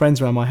couple of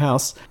friends around my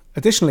house.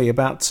 Additionally,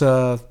 about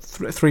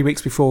 3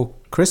 weeks before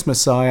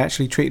Christmas, I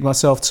actually treated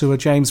myself to a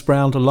James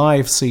Brown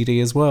Alive CD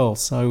as well.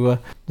 So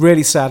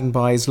really saddened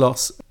by his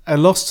loss. A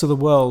loss to the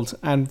world.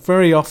 And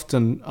very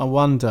often I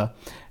wonder,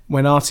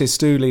 when artists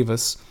do leave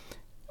us,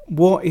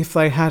 what if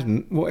they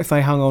hadn't? What if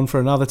they hung on for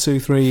another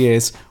 2-3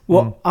 years?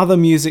 What other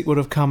music would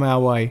have come our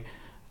way?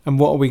 And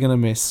what are we going to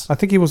miss? I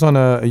think he was on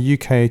a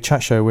UK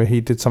chat show where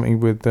he did something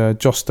with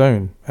Joss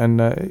Stone.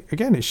 And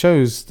again, it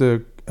shows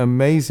the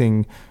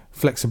amazing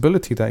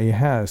flexibility that he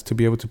has to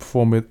be able to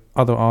perform with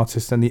other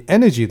artists and the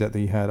energy that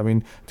he had. I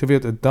mean, to be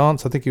able to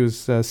dance, I think he was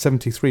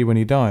 73 when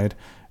he died.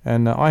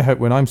 And I hope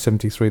when I'm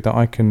 73 that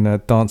I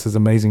can dance as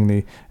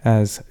amazingly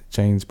as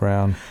James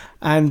Brown.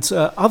 And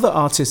other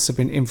artists have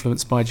been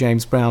influenced by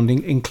James Brown,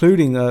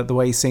 including the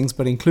way he sings,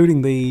 but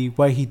including the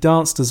way he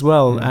danced as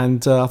well.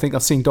 And I think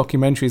I've seen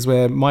documentaries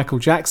where Michael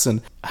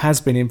Jackson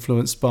has been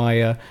influenced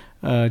by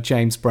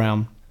James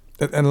Brown.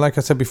 And like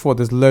I said before,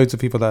 there's loads of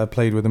people that have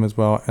played with him as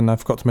well. And I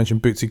forgot to mention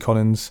Bootsy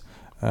Collins.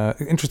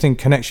 Interesting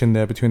connection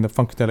there between the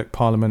Funkadelic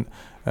Parliament,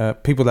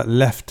 people that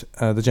left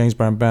the James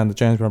Brown Band. The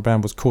James Brown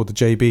Band was called the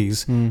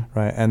JBs,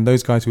 right? And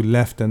those guys who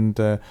left and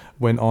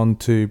went on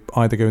to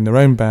either go in their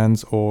own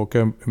bands or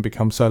go and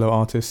become solo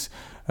artists.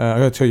 I'm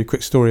going to tell you a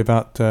quick story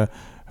about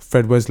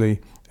Fred Wesley.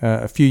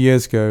 a few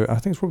years ago. I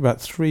think it's probably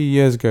about 3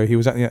 years ago. He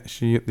was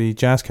actually at the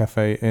Jazz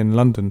Cafe in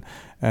London,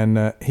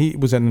 and he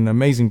was in an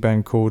amazing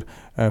band called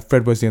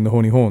Fred Wesley and the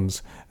Horny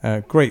Horns.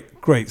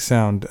 Great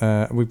sound.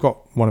 We've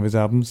got one of his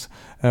albums.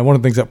 One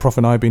of the things that Prof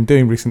and I have been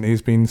doing recently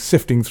has been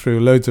sifting through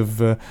loads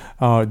of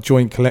our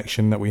joint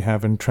collection that we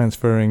have and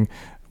transferring,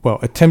 well,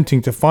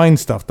 attempting to find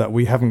stuff that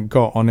we haven't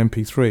got on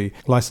MP3.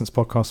 Licensed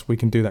podcasts, we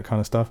can do that kind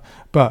of stuff.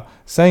 But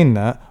saying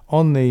that,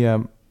 on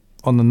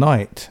the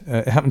night,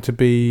 it happened to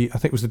be, I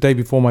think it was the day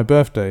before my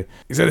birthday.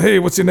 He said, "Hey,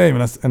 what's your name?"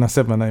 And I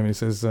said my name, and he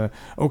says,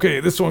 "Okay,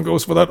 this one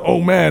goes for that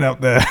old man out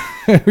there."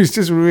 It was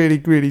just really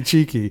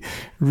cheeky,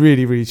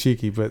 really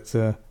cheeky. But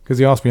because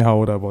he asked me how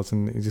old I was,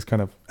 and he just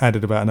kind of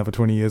added about another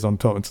 20 years on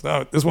top and said,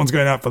 "Oh, this one's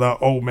going out for that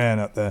old man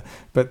out there."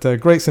 But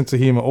great sense of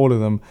humour, all of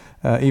them,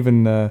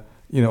 even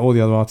all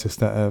the other artists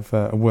that have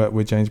worked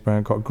with James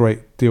Brown, got a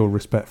great deal of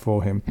respect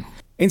for him.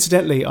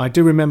 Incidentally, I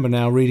do remember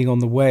now reading on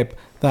the web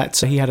that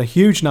he had a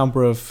huge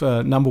number of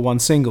number one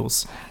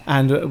singles,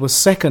 and was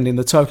second in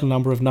the total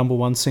number of number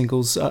one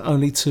singles,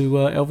 only to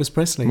Elvis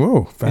Presley.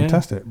 Whoa,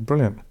 fantastic. Yeah.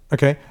 Brilliant.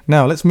 Okay,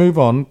 now let's move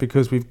on,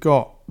 because we've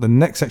got the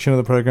next section of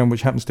the programme,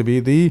 which happens to be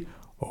the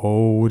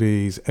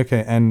oldies.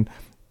 Okay, and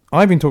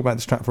I've been talking about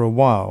this track for a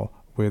while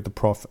with the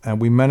Prof, and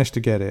we managed to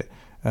get it.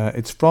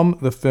 It's from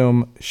the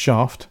film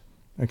Shaft.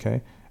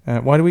 Okay.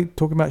 Why do we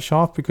talk about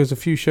Shaft? Because a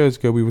few shows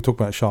ago we were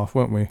talking about Shaft,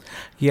 weren't we?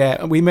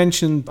 Yeah, we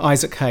mentioned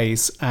Isaac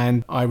Hayes,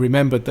 and I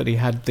remembered that he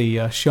had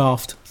the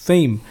Shaft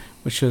theme,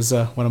 which was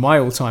one of my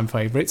all-time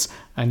favourites,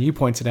 and you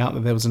pointed out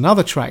that there was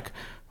another track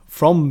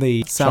from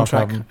the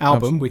soundtrack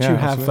album, which you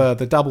have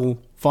the double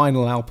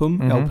vinyl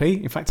album,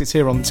 LP. In fact, it's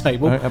here on the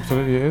table.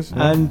 Absolutely it is.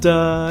 Yeah. And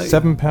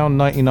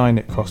 £7.99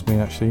 it cost me,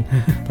 actually.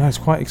 But it's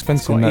quite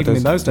expensive. Even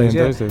in those days,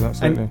 in those days,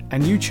 absolutely.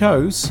 And you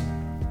chose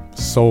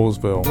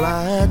Soulsville.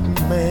 Black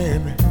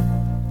man,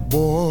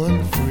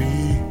 born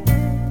free.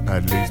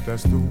 At least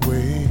that's the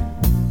way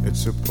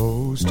it's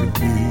supposed to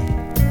be.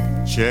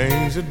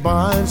 Chains that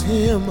binds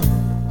him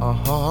are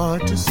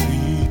hard to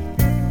see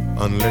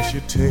unless you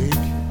take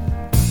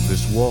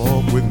this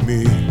walk with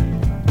me.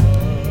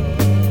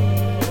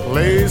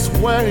 Place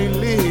where he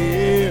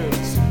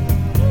lives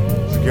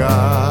has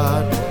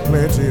got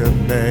plenty of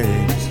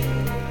names.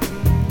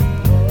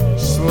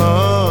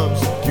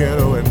 Slums,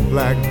 ghetto, and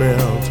black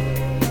belt,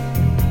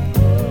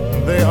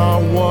 they are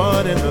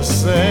one and the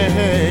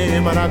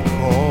same, and I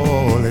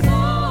call it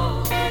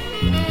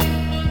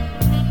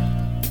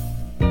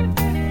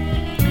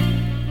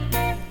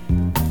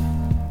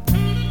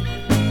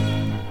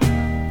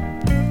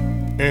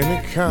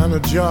any kind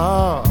of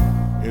job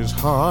is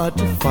hard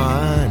to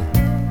find.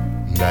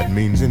 That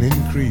means an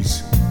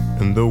increase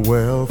in the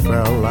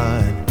welfare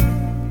line.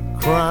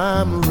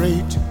 Crime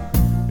rate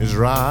is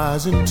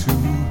rising too.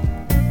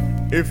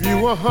 If you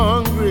were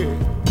hungry,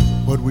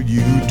 what would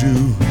you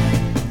do?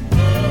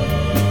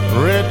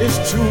 Rent is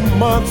 2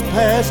 months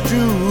past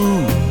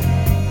due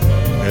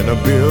in a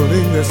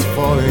building that's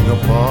falling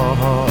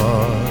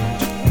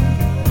apart.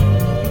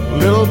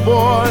 Little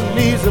boy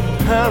needs a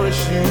pair of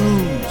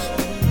shoes,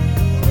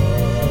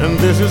 and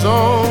this is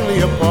only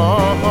a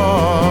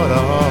part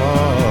of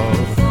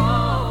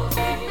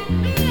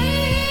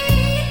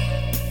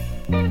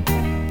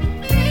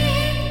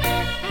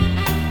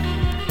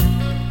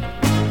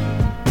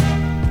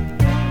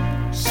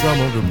some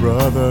of the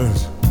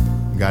brothers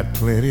got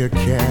plenty of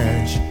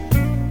cash.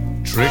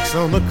 Tricks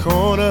on the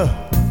corner,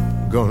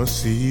 gonna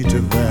see to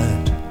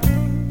that.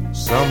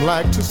 Some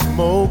like to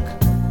smoke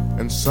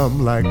and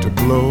some like to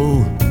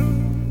blow.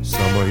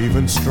 Some are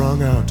even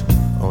strung out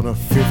on a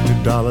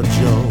 $50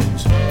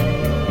 Jones.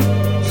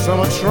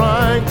 Some are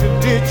trying to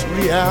ditch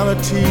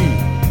reality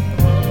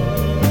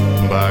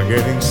by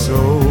getting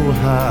so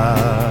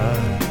high,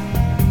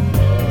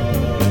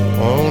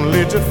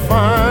 only to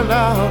find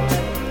out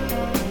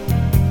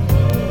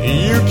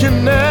you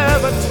can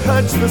never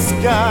touch the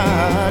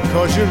sky,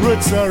 'cause your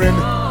roots are in,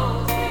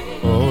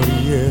 oh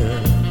yeah.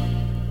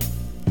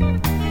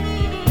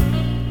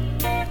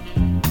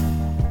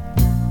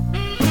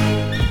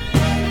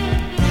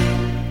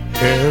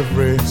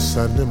 Every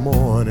Sunday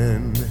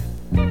morning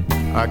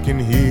I can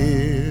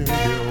hear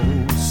the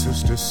old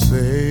sister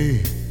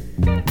say,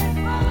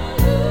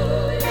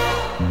 hallelujah,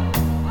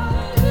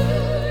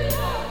 hallelujah.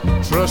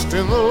 Trust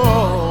in the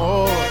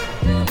Lord,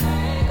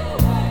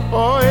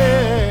 oh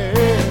yeah.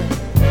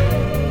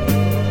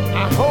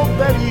 Hope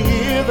that you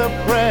hear the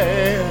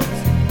prayers,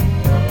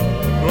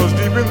 'cause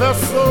deep in their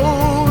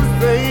souls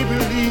they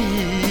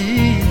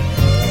believe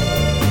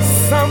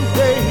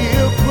someday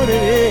he'll put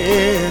an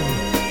end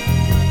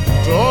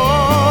to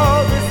all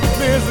this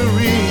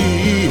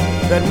misery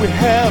that we're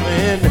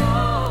having.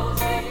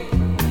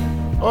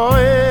 Oh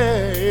yeah.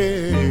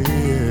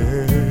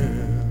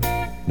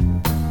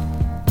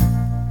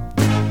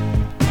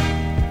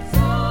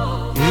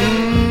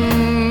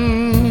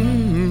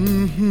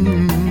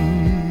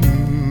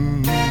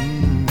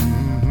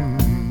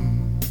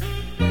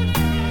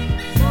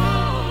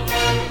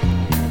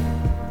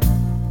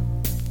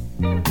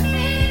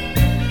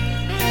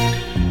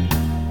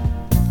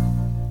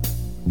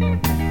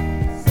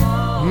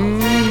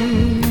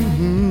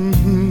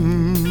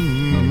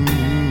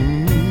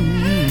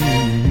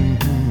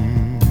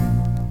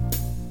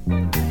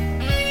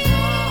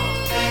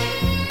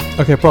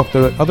 Okay, Prof,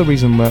 the other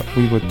reason that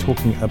we were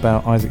talking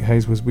about Isaac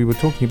Hayes was we were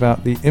talking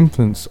about the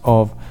influence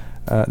of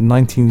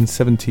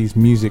 1970s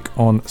music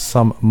on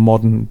some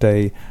modern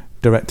day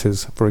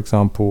directors, for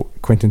example,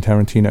 Quentin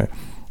Tarantino,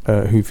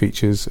 who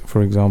features,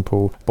 for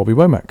example, Bobby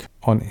Womack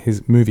on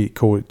his movie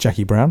called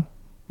Jackie Brown.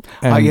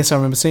 And, yes, I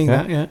remember seeing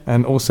that, yeah.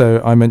 And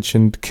also I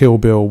mentioned Kill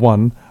Bill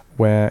 1,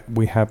 where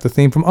we have the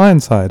theme from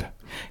Ironside.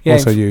 Yeah,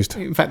 also used.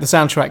 In fact, the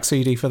soundtrack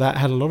CD for that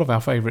had a lot of our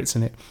favourites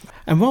in it.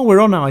 And while we're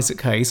on Isaac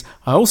Hayes,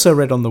 I also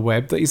read on the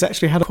web that he's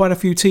actually had quite a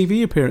few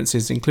TV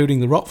appearances, including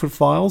The Rockford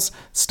Files,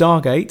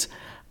 Stargate,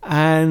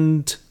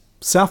 and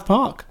South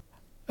Park.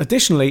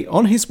 Additionally,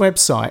 on his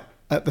website,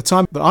 at the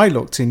time that I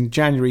looked in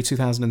January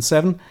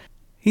 2007,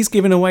 he's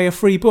given away a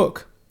free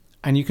book,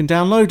 and you can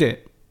download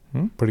it.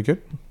 Pretty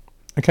good.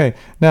 Okay,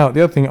 now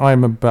the other thing I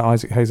remember about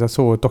Isaac Hayes, I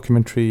saw a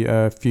documentary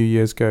a few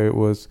years ago. It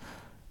was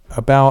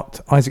about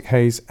Isaac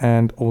Hayes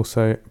and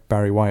also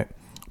Barry White,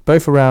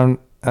 both around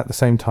at the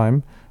same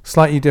time,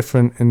 slightly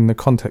different in the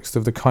context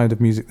of the kind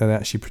of music that they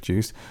actually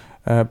produced.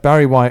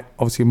 Barry White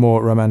obviously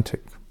more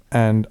romantic,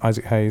 and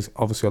Isaac Hayes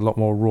obviously a lot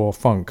more raw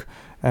funk.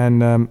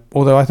 And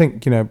although I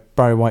think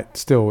Barry White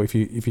still, if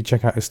you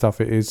check out his stuff,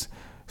 it is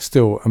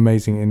still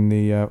amazing in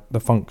the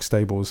funk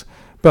stables.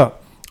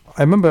 But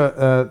I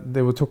remember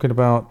they were talking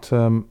about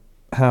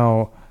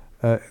how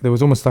there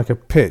was almost like a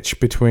pitch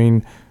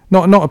between.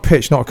 Not a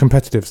pitch, not a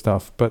competitive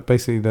stuff, but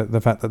basically the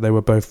fact that they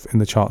were both in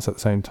the charts at the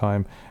same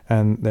time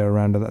and they were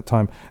around at that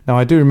time. Now,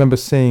 I do remember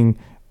seeing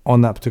on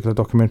that particular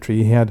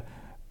documentary,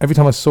 every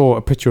time I saw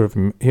a picture of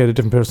him, he had a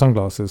different pair of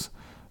sunglasses.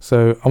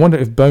 So I wonder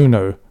if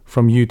Bono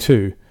from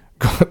U2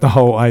 got the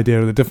whole idea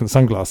of the different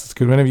sunglasses,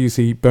 because whenever you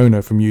see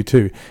Bono from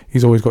U2,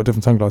 he's always got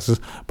different sunglasses.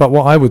 But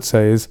what I would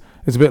say is,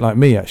 it's a bit like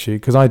me, actually,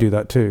 because I do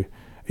that too.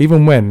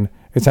 Even when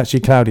it's actually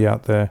cloudy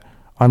out there,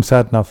 I'm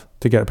sad enough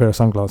to get a pair of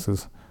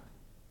sunglasses.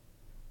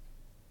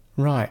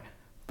 Right.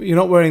 But you're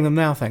not wearing them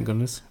now, thank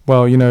goodness.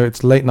 Well,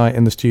 it's late night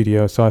in the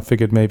studio, so I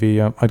figured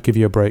maybe I'd give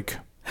you a break.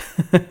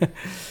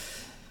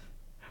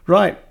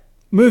 Right.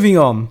 Moving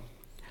on.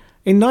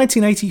 In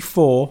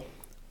 1984,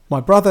 my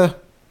brother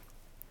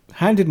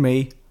handed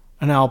me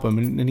an album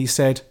and he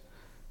said,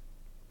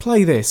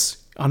 play this.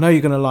 I know you're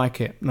going to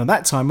like it. And at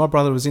that time, my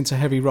brother was into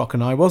heavy rock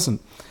and I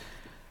wasn't.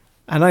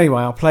 And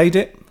anyway, I played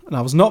it and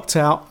I was knocked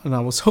out and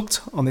I was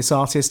hooked on this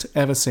artist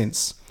ever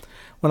since.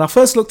 When I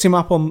first looked him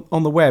up on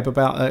the web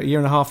about a year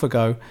and a half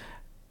ago,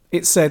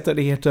 it said that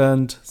he had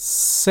earned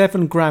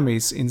 7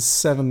 Grammys in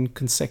 7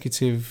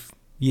 consecutive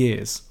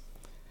years.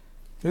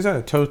 Is that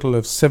a total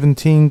of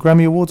 17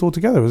 Grammy Awards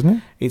altogether, isn't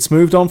it? It's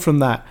moved on from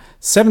that.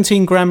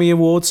 17 Grammy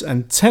Awards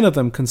and 10 of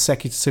them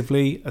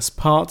consecutively as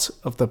part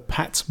of the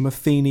Pat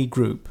Metheny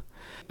Group.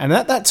 And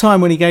at that time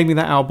when he gave me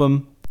that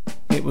album,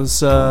 it was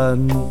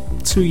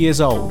 2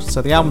 years old.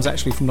 So the album's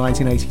actually from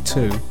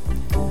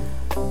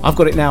 1982. I've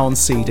got it now on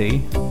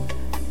CD.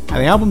 And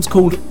the album's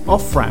called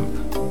Off Ramp,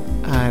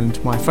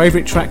 and my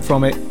favourite track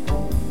from it,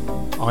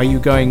 Are You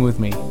Going With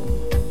Me?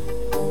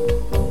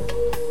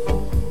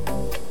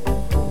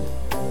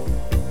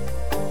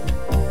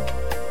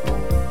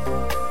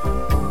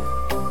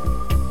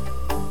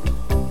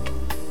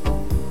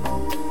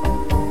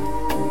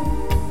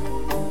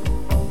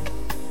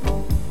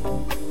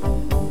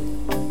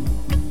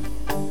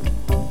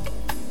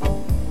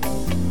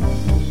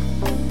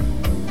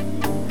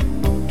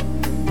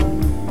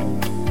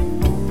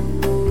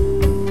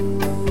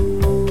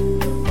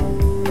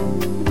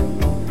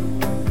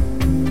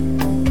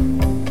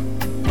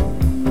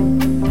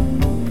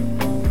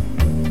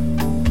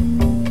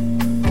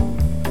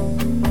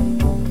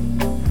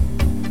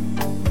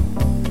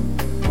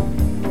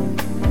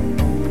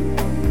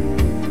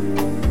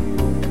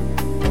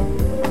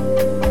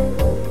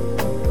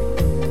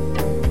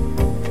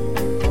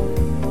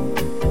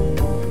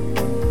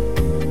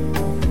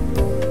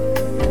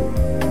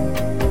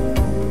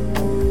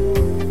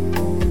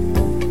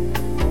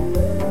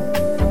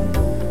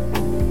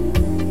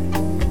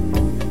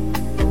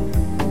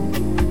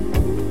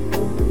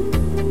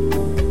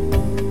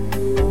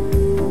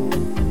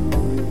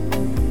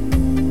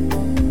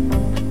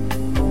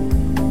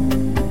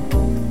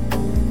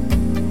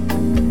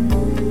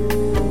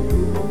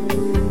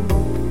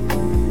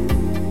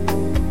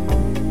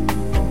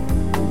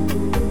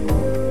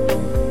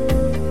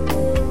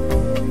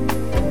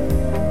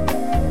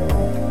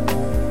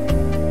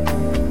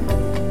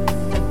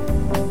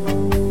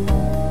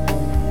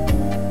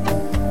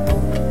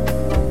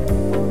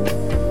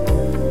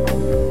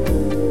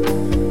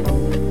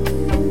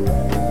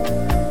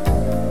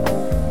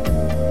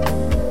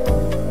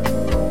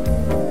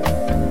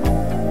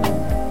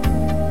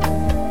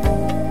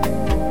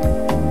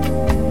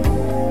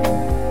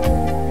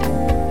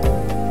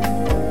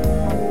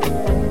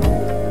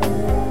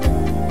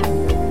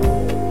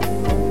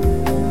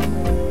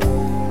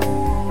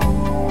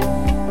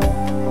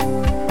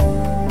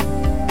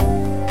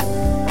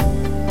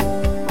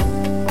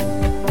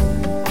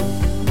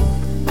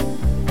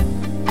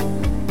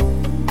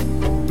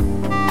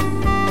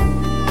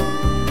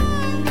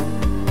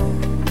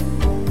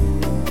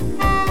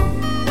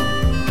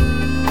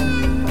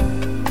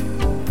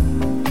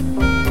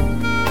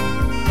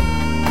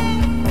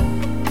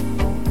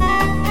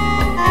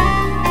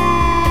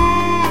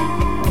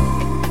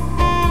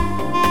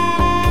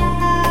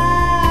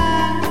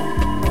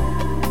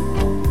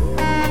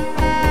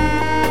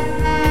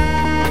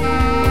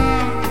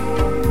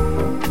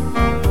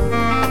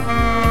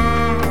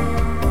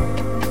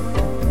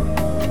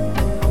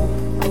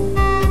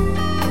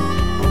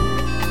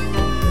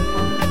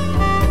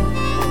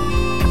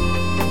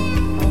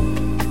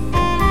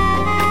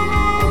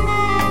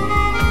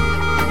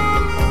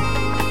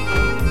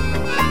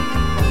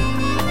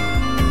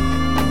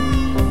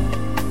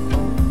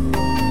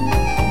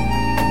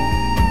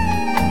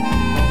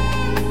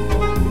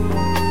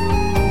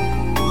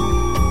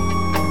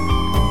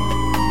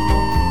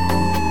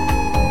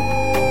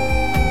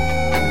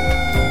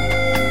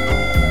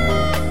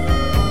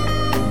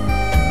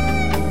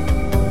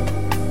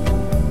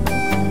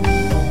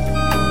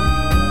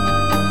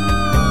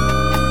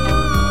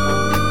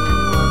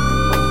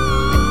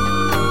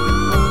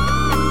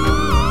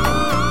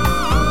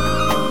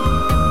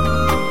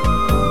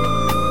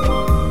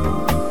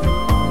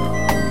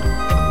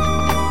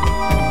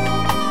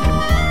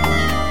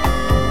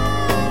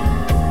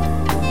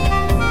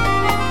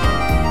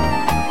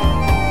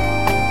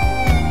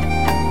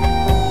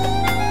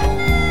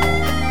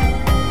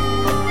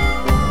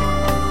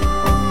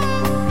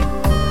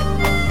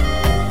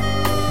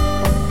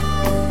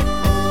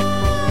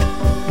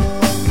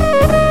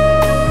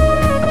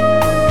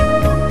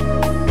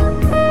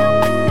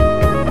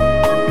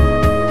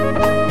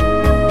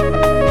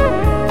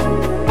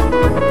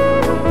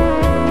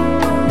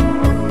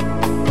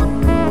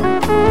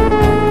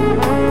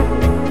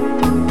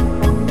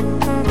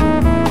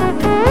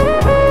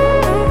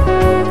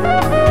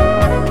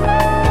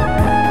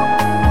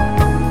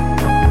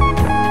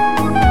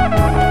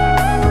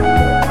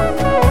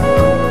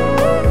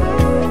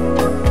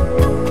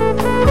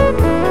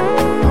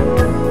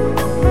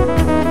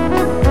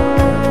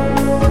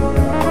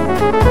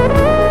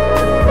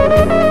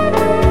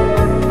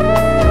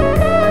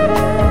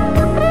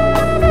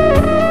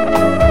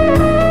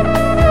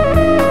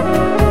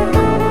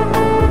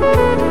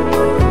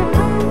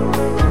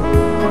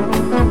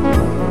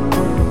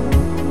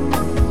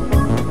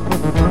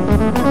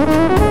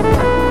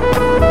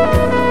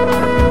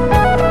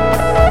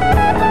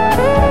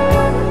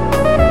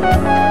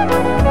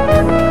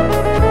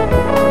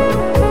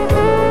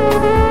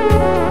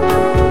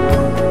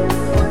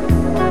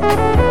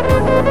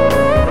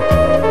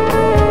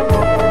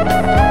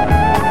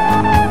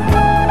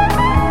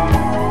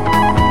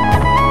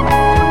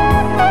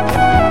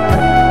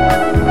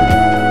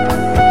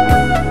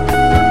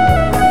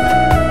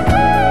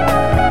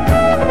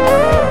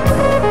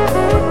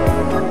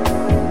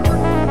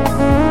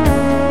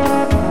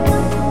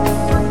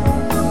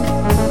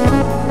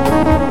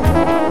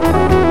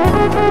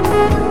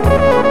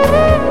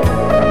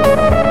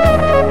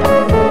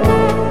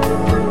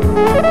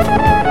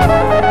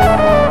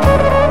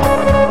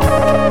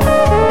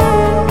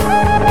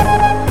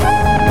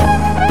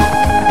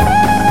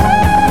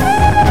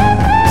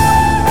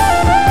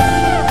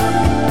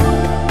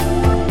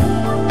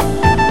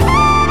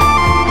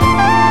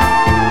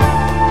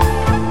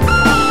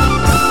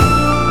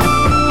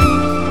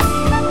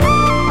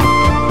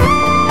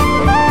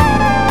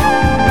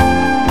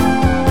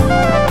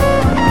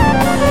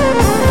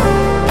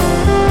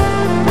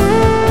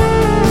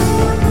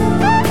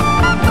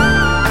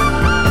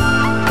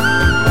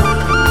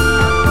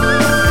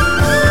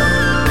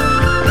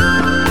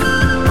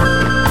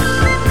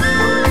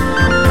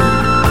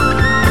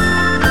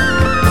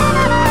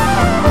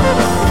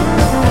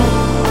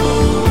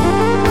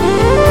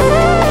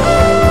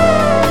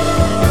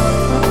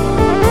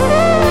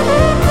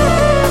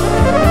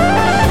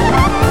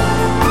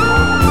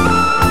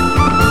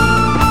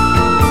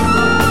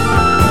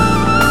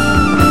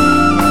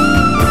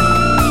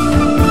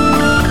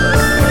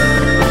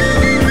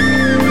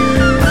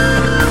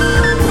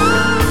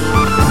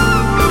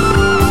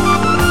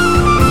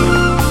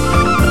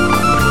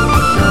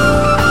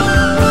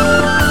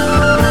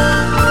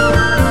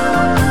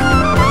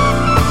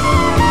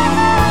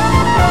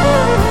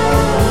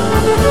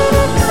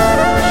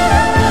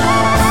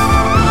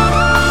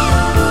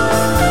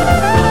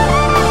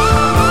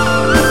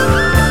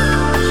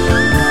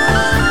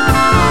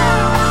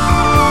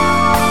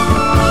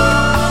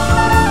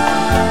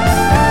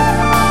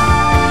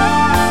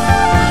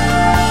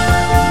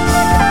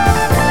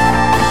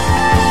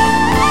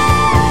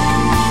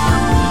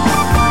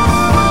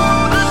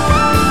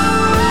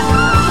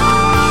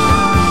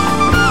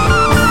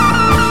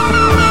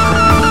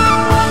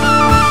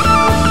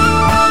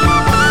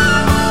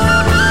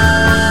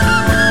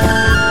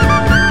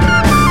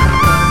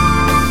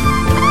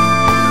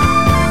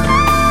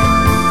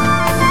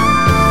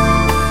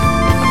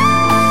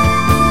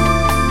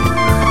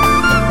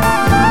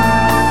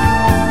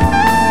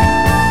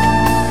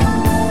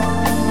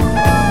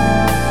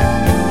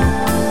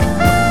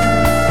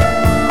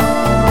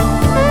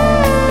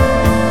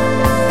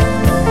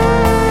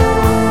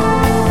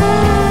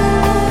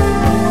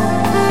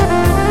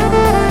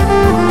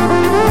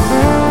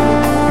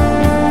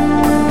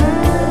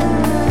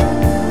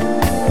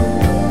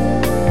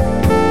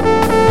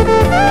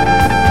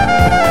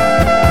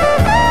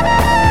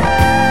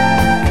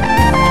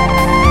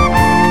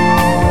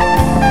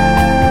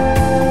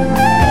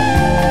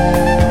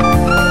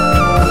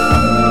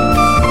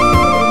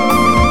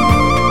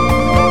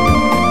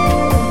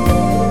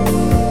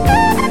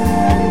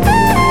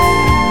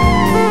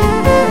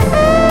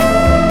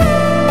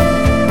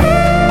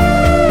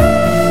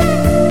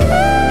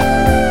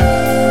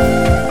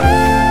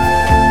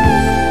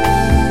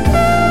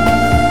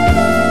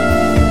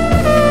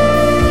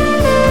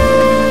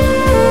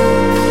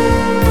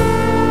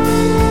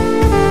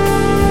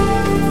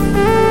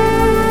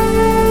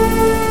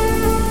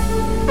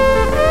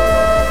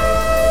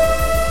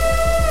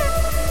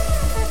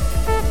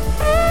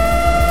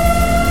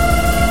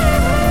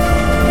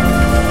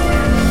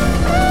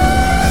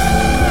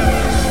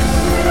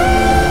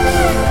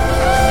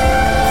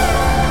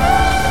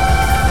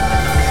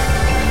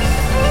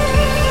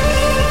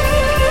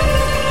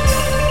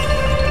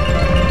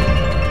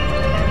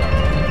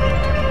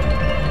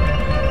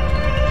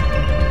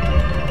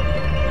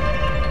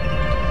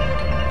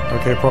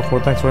 Okay, Prof,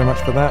 well, thanks very much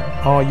for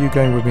that. Are you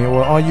going with me,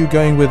 or are you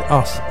going with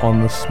us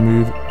on the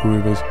Smooth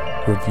Groovers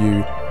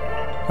Review,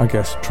 I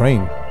guess,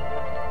 train?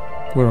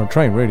 We're on a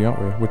train, really,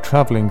 aren't we? We're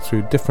travelling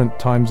through different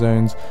time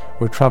zones.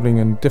 We're travelling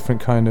in different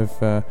kind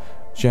of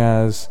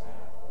jazz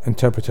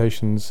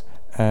interpretations,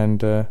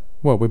 and,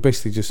 well, we're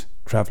basically just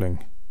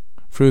travelling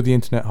through the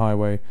internet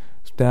highway,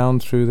 down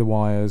through the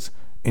wires,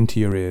 into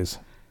your ears.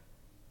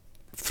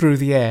 Through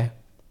the air.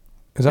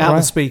 Is that out right?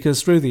 the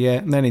speakers, through the air,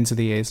 and then into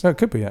the ears. No, it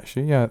could be,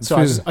 actually, yeah. So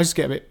I just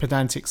get a bit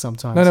pedantic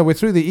sometimes. No, we're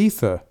through the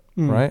ether,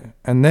 right?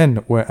 And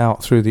then we're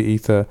out through the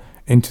ether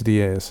into the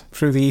ears.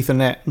 Through the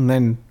Ethernet and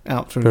then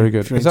out through. Very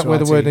good. Through Is that into where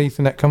the IT. word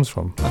Ethernet comes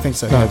from? I think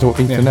so. No, yeah. it's all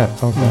Ethernet.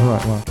 Yeah. Okay,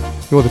 right. Well,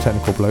 you're the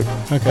technical bloke.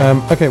 Okay.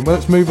 Okay. Well,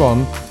 let's move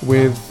on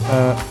with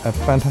a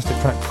fantastic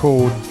track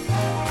called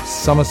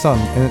 "Summer Sun,"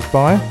 and it's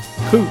by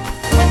Coop.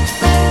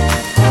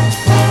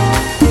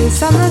 Hey,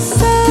 summer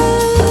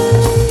sun,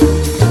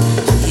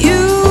 you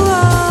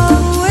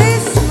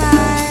always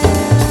smile.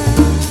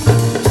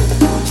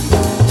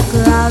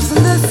 Clouds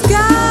in the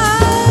sky,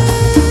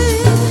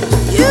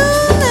 you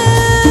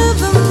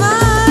never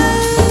mind.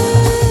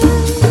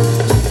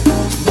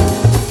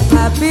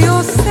 Happy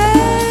or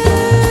sad,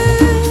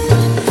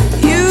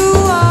 you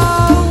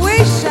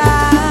always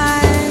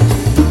shine.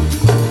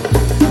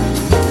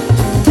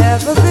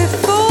 Never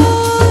before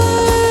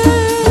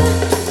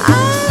I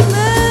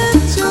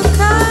met your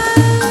kind.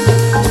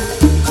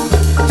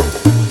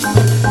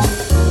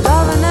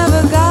 Love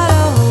never got a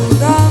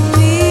hold on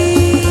me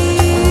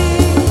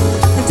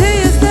until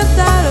you stepped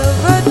out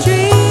of a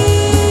dream.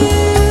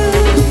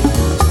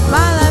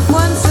 My life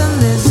once a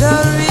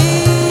misery,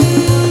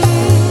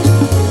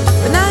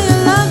 but now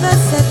your love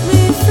has set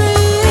me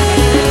free.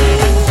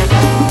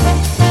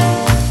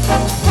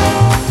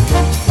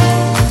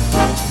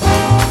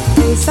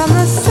 Hey,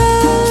 summer sun,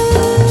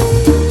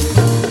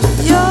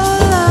 your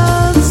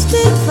love's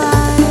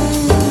divine.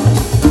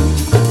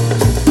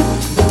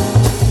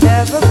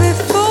 Never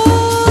before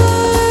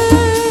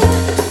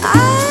I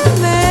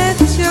met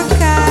your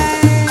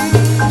kind,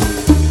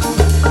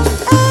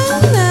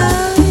 and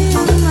now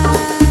you're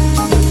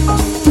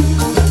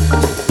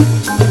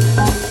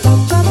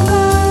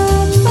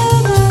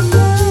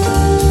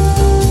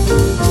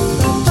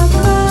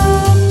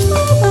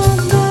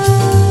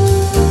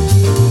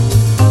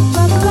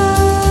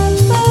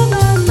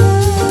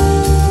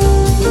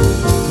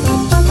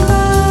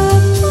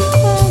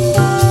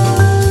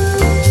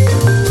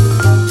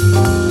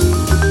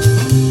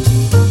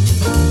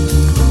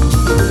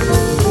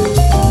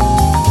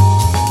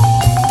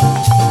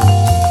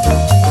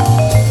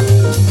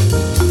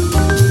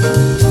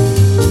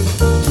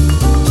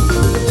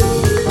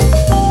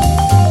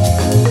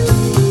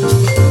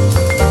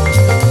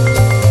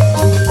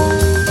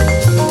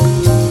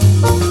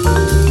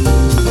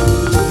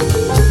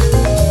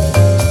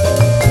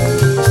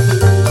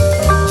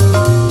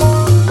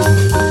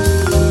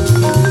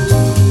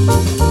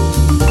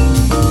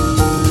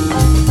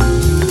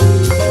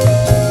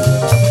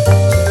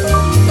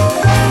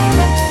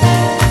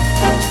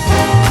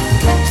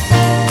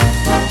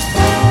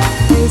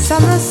Hey,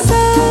 summer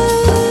sun,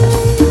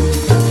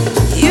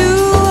 you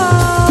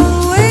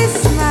always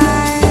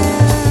smile.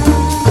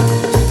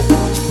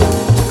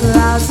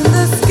 Clouds in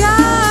the sky,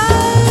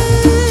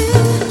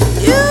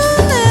 you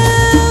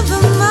never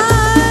mind.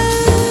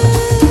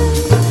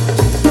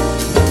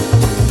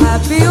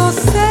 Happy or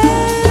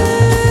sad,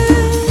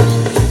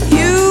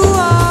 you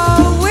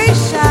always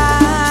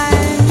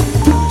shine.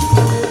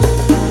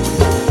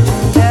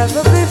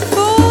 Never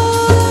before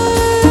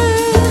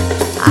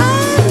I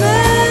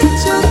met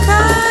your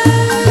kind.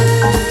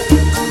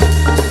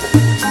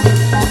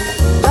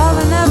 Love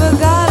never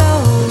got a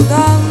hold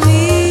on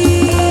me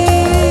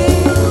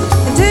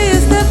until you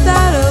stepped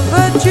out of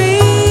a dream.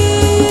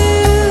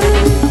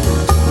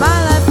 My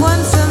life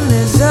once a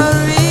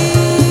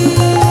misery,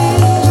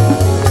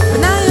 but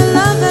now your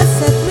love has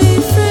set me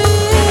free.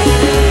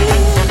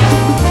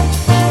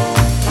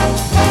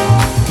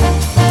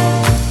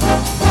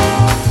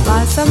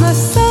 My summer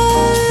sun,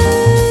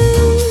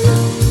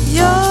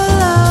 your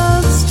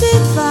love's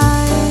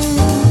divine.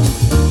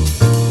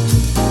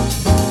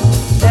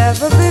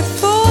 Never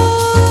before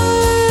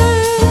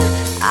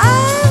I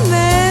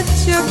met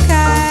your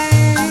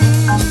kind,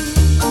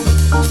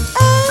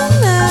 and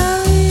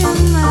now you're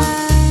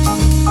mine.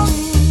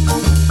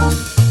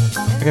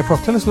 Okay, Prof.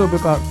 Tell us a little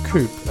bit about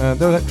Coop. They're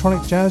an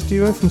electronic jazz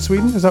duo from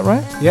Sweden. Is that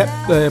right? Yep,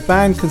 the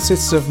band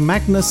consists of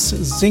Magnus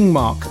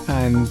Zingmark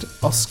and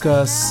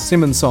Oscar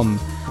Simonsson.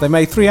 They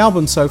made 3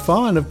 albums so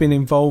far and have been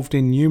involved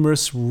in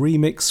numerous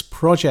remix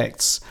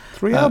projects.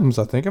 3 albums,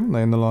 I think, haven't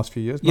they, in the last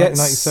few years? Yes.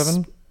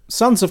 1997.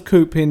 Sons of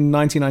Coop in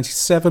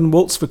 1997,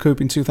 Waltz for Coop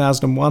in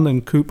 2001,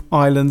 and Coop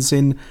Islands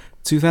in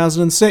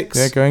 2006.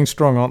 They're going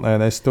strong, aren't they?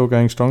 They're still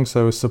going strong,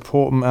 so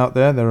support them out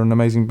there. They're an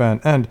amazing band.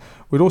 And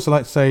we'd also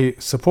like to say,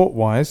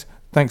 support-wise,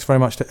 thanks very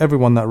much to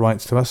everyone that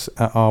writes to us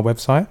at our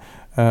website.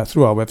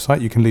 Through our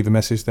website, you can leave a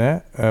message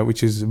there,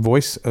 which is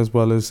voice, as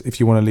well as if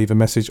you want to leave a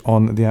message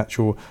on the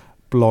actual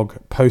blog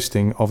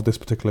posting of this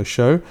particular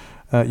show.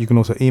 You can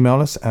also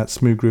email us at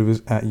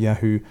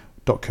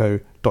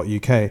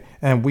smoothgroovers@yahoo.co.uk.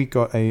 And we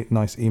got a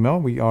nice email.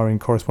 We are in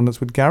correspondence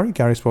with Gary.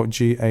 Gary spelled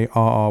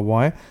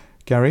Garry.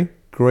 Gary,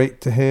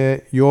 great to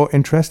hear your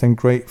interest and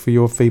great for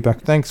your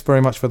feedback. Thanks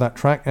very much for that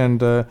track.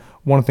 And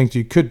one of the things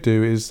you could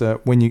do is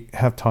when you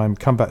have time,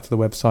 come back to the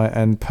website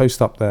and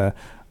post up there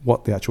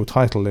what the actual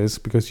title is,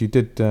 because you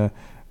did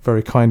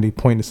very kindly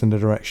point us in the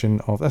direction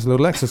of, that's a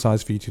little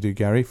exercise for you to do,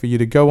 Gary, for you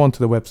to go onto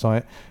the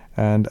website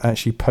and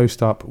actually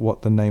post up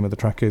what the name of the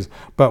track is.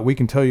 But we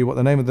can tell you what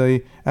the name of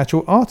the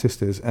actual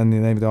artist is, and the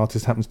name of the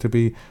artist happens to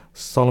be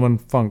Solomon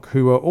Funk,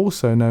 who are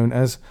also known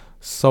as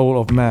Soul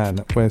of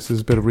Man. Where this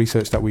is a bit of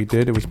research that we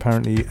did. It was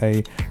apparently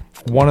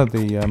one of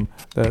the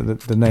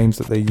names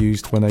that they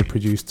used when they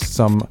produced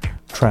some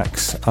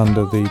tracks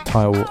under the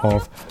title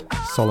of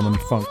Solomon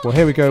Funk. Well,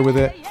 here we go with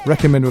it,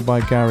 recommended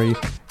by Gary.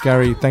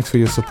 Gary, thanks for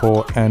your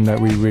support, and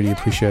we really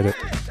appreciate it.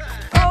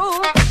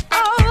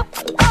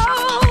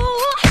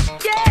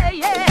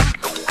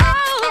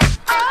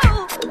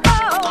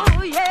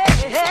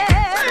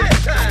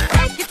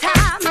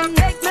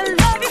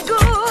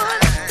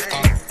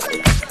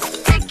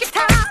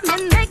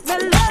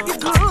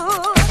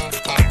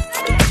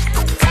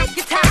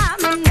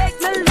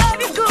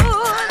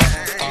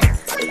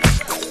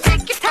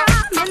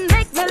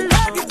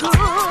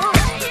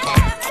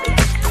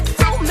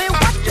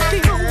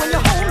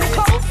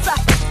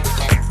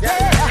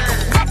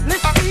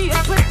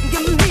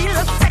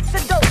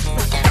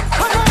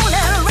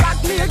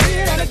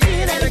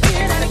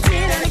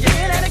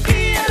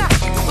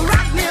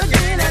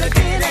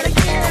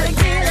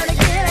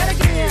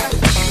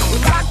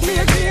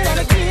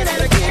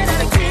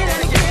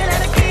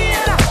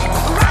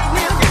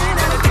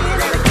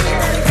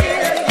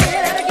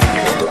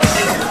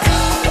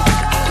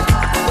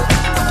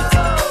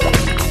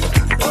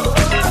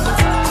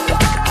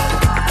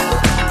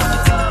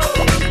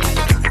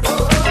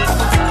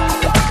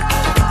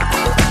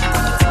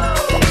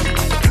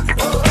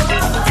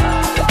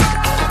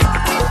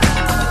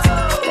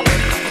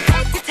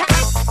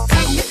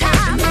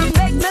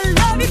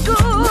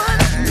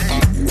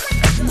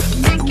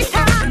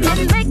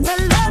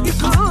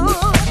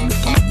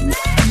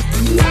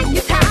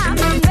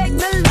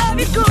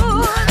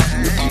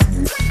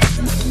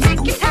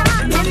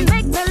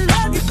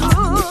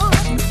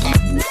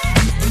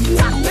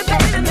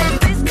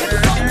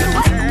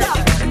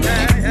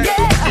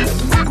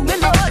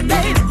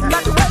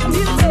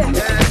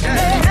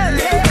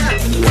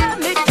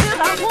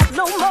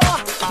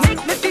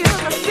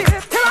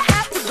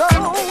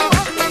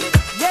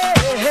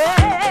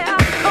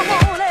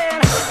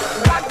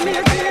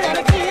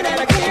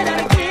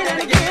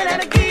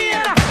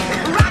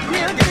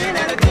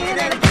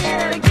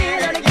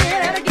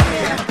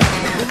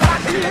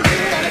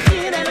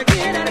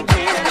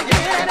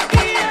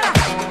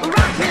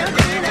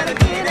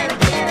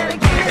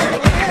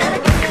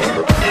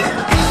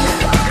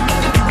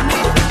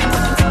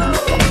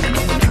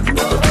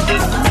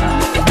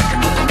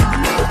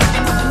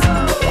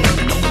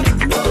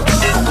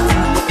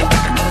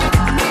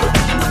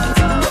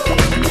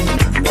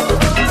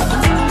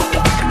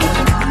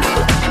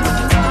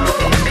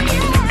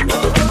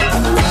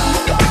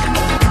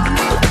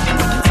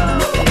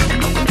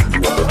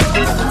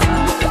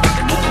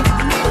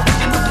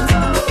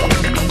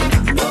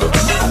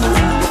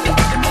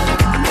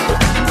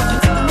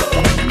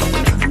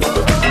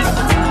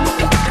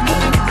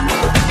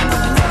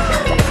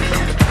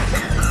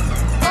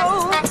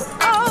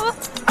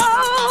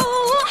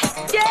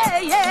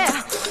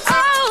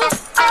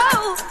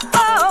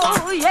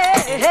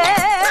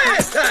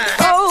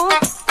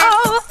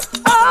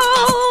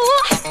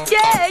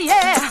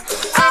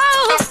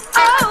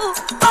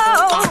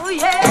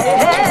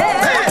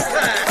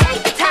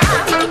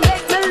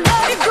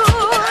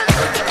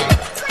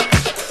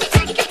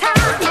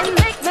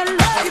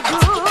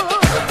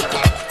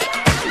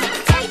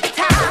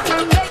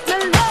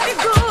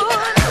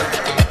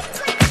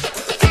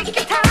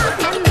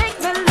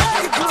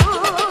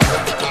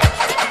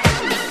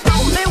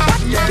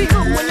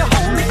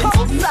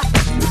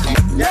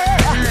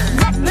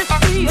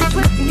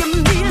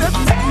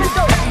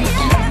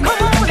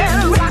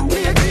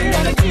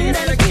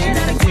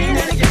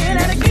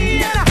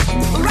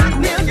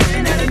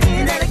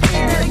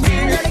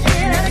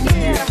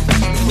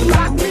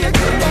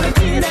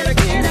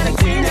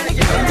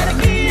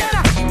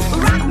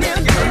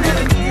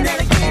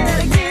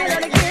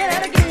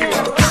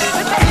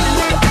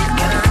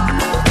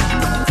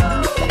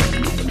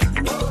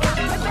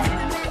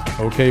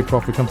 Okay,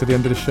 Prof, we come to the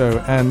end of the show,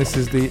 and this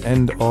is the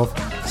end of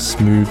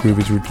Smooth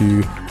Groovers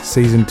Review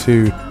Season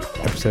 2,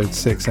 Episode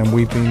 6, and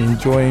we've been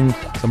enjoying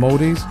some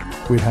oldies.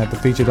 We had the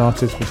featured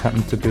artist, which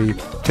happened to be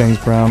James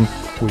Brown.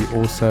 We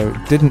also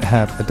didn't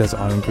have a Desert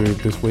Island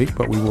Groove this week,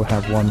 but we will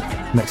have one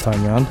next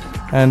time round.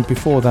 And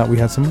before that, we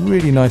had some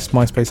really nice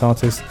MySpace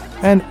artists,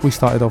 and we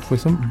started off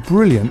with some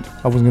brilliant,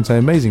 I wasn't going to say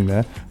amazing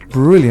there,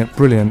 brilliant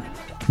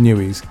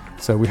newies.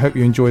 So we hope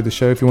you enjoyed the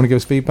show. If you want to give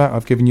us feedback,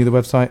 I've given you the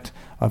website.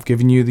 I've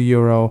given you the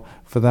URL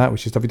for that,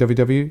 which is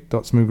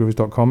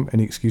www.smoothgroovers.com.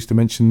 Any excuse to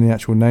mention the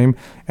actual name.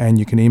 And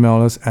you can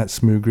email us at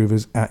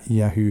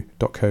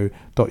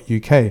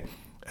smoothgroovers@yahoo.co.uk.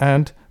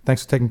 And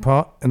thanks for taking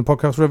part in the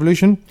podcast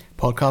revolution.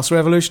 Podcast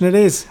revolution it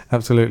is.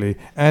 Absolutely.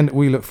 And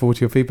we look forward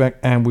to your feedback,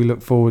 and we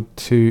look forward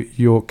to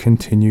your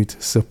continued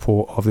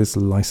support of this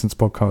licensed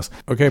podcast.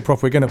 Okay,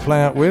 Prof, we're going to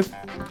play out with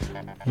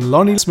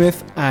Lonnie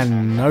Smith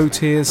and No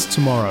Tears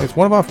Tomorrow. It's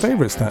one of our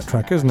favourites, that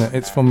track, isn't it?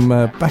 It's from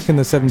back in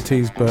the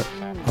 70s, but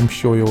I'm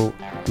sure you'll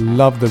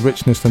love the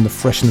richness and the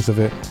freshness of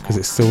it because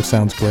it still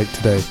sounds great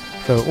today.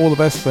 So all the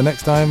best for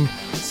next time.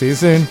 See you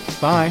soon.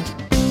 Bye.